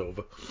plans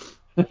over.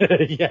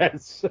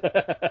 Yes.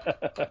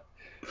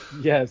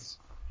 Yes.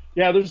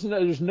 Yeah,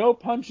 there's no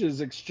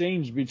punches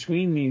exchanged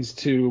between these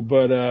two,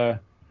 but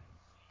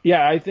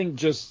I think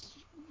just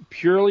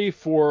purely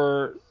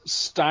for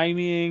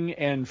stymieing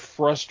and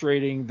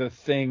frustrating the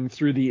Thing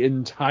through the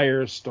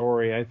entire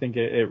story, I think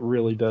it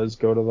really does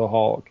go to the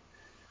Hulk.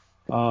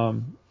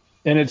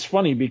 And it's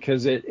funny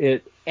because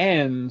it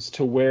ends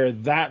to where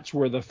that's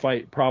where the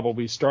fight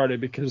probably started,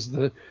 because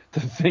the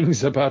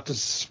Thing's about to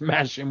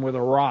smash him with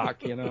a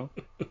rock,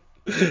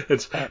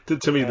 It's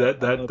to me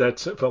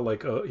that felt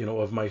like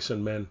Of Mice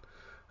and Men,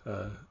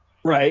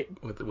 right?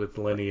 With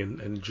Lenny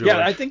and George. Yeah,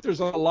 I think there's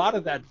a lot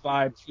of that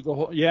vibe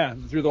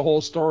through the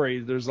whole story.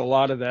 There's a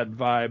lot of that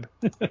vibe,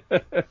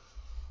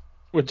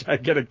 which I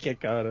get a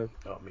kick out of.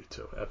 Oh, me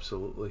too,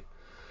 absolutely.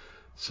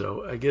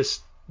 So I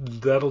guess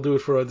that'll do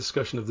it for our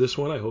discussion of this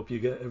one. I hope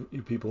you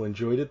people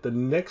enjoyed it. The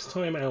next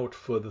time out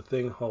for the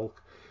Thing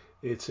Hulk,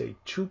 it's a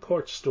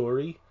 2-part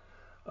story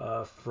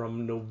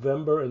from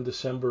November and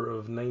December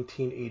of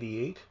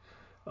 1988,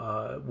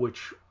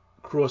 which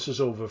crosses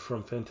over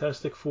from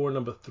Fantastic Four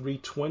number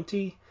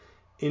 320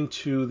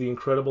 into the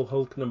Incredible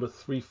Hulk number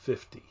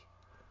 350.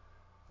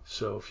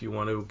 So if you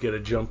want to get a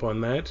jump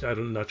on that,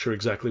 I'm not sure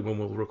exactly when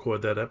we'll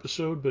record that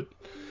episode, but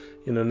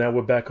now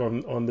we're back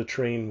on the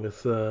train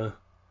with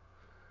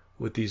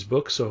these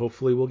books, so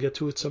hopefully we'll get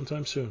to it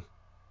sometime soon.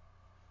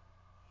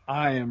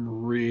 I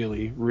am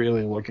really,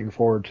 really looking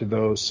forward to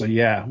those. So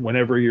yeah,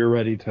 whenever you're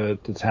ready to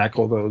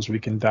tackle those, we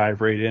can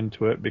dive right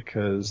into it,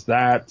 because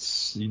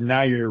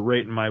now you're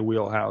right in my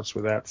wheelhouse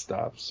with that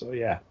stuff. So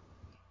yeah,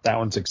 that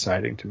one's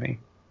exciting to me.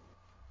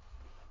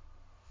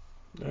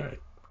 All right,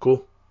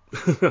 cool.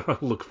 I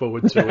look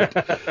forward to it.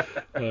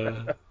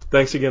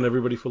 Thanks again,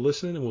 everybody, for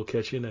listening, and we'll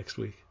catch you next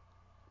week.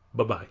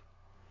 Bye-bye.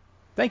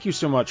 Thank you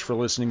so much for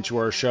listening to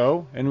our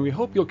show, and we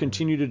hope you'll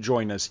continue to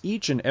join us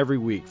each and every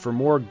week for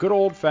more good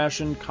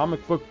old-fashioned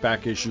comic book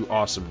back issue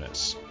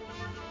awesomeness.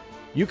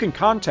 You can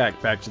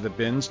contact Back to the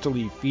Bins to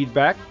leave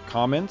feedback,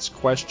 comments,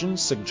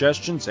 questions,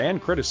 suggestions,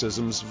 and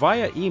criticisms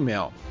via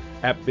email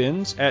at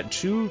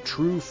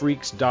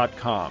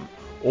bins@twotruefreaks.com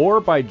or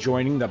by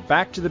joining the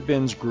Back to the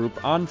Bins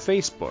group on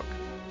Facebook.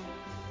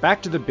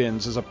 Back to the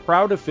Bins is a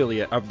proud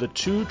affiliate of the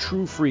Two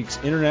True Freaks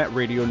Internet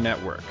Radio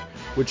Network,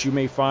 which you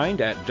may find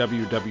at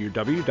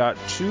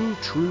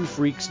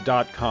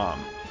www.twotruefreaks.com.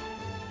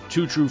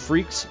 Two True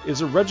Freaks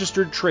is a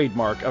registered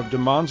trademark of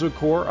DiManzo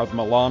Corps of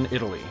Milan,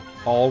 Italy.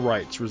 All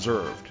rights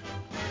reserved.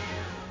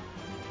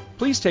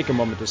 Please take a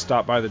moment to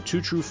stop by the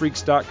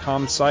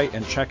twotruefreaks.com site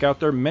and check out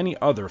their many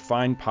other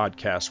fine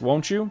podcasts,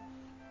 won't you?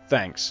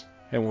 Thanks,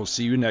 and we'll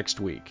see you next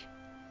week.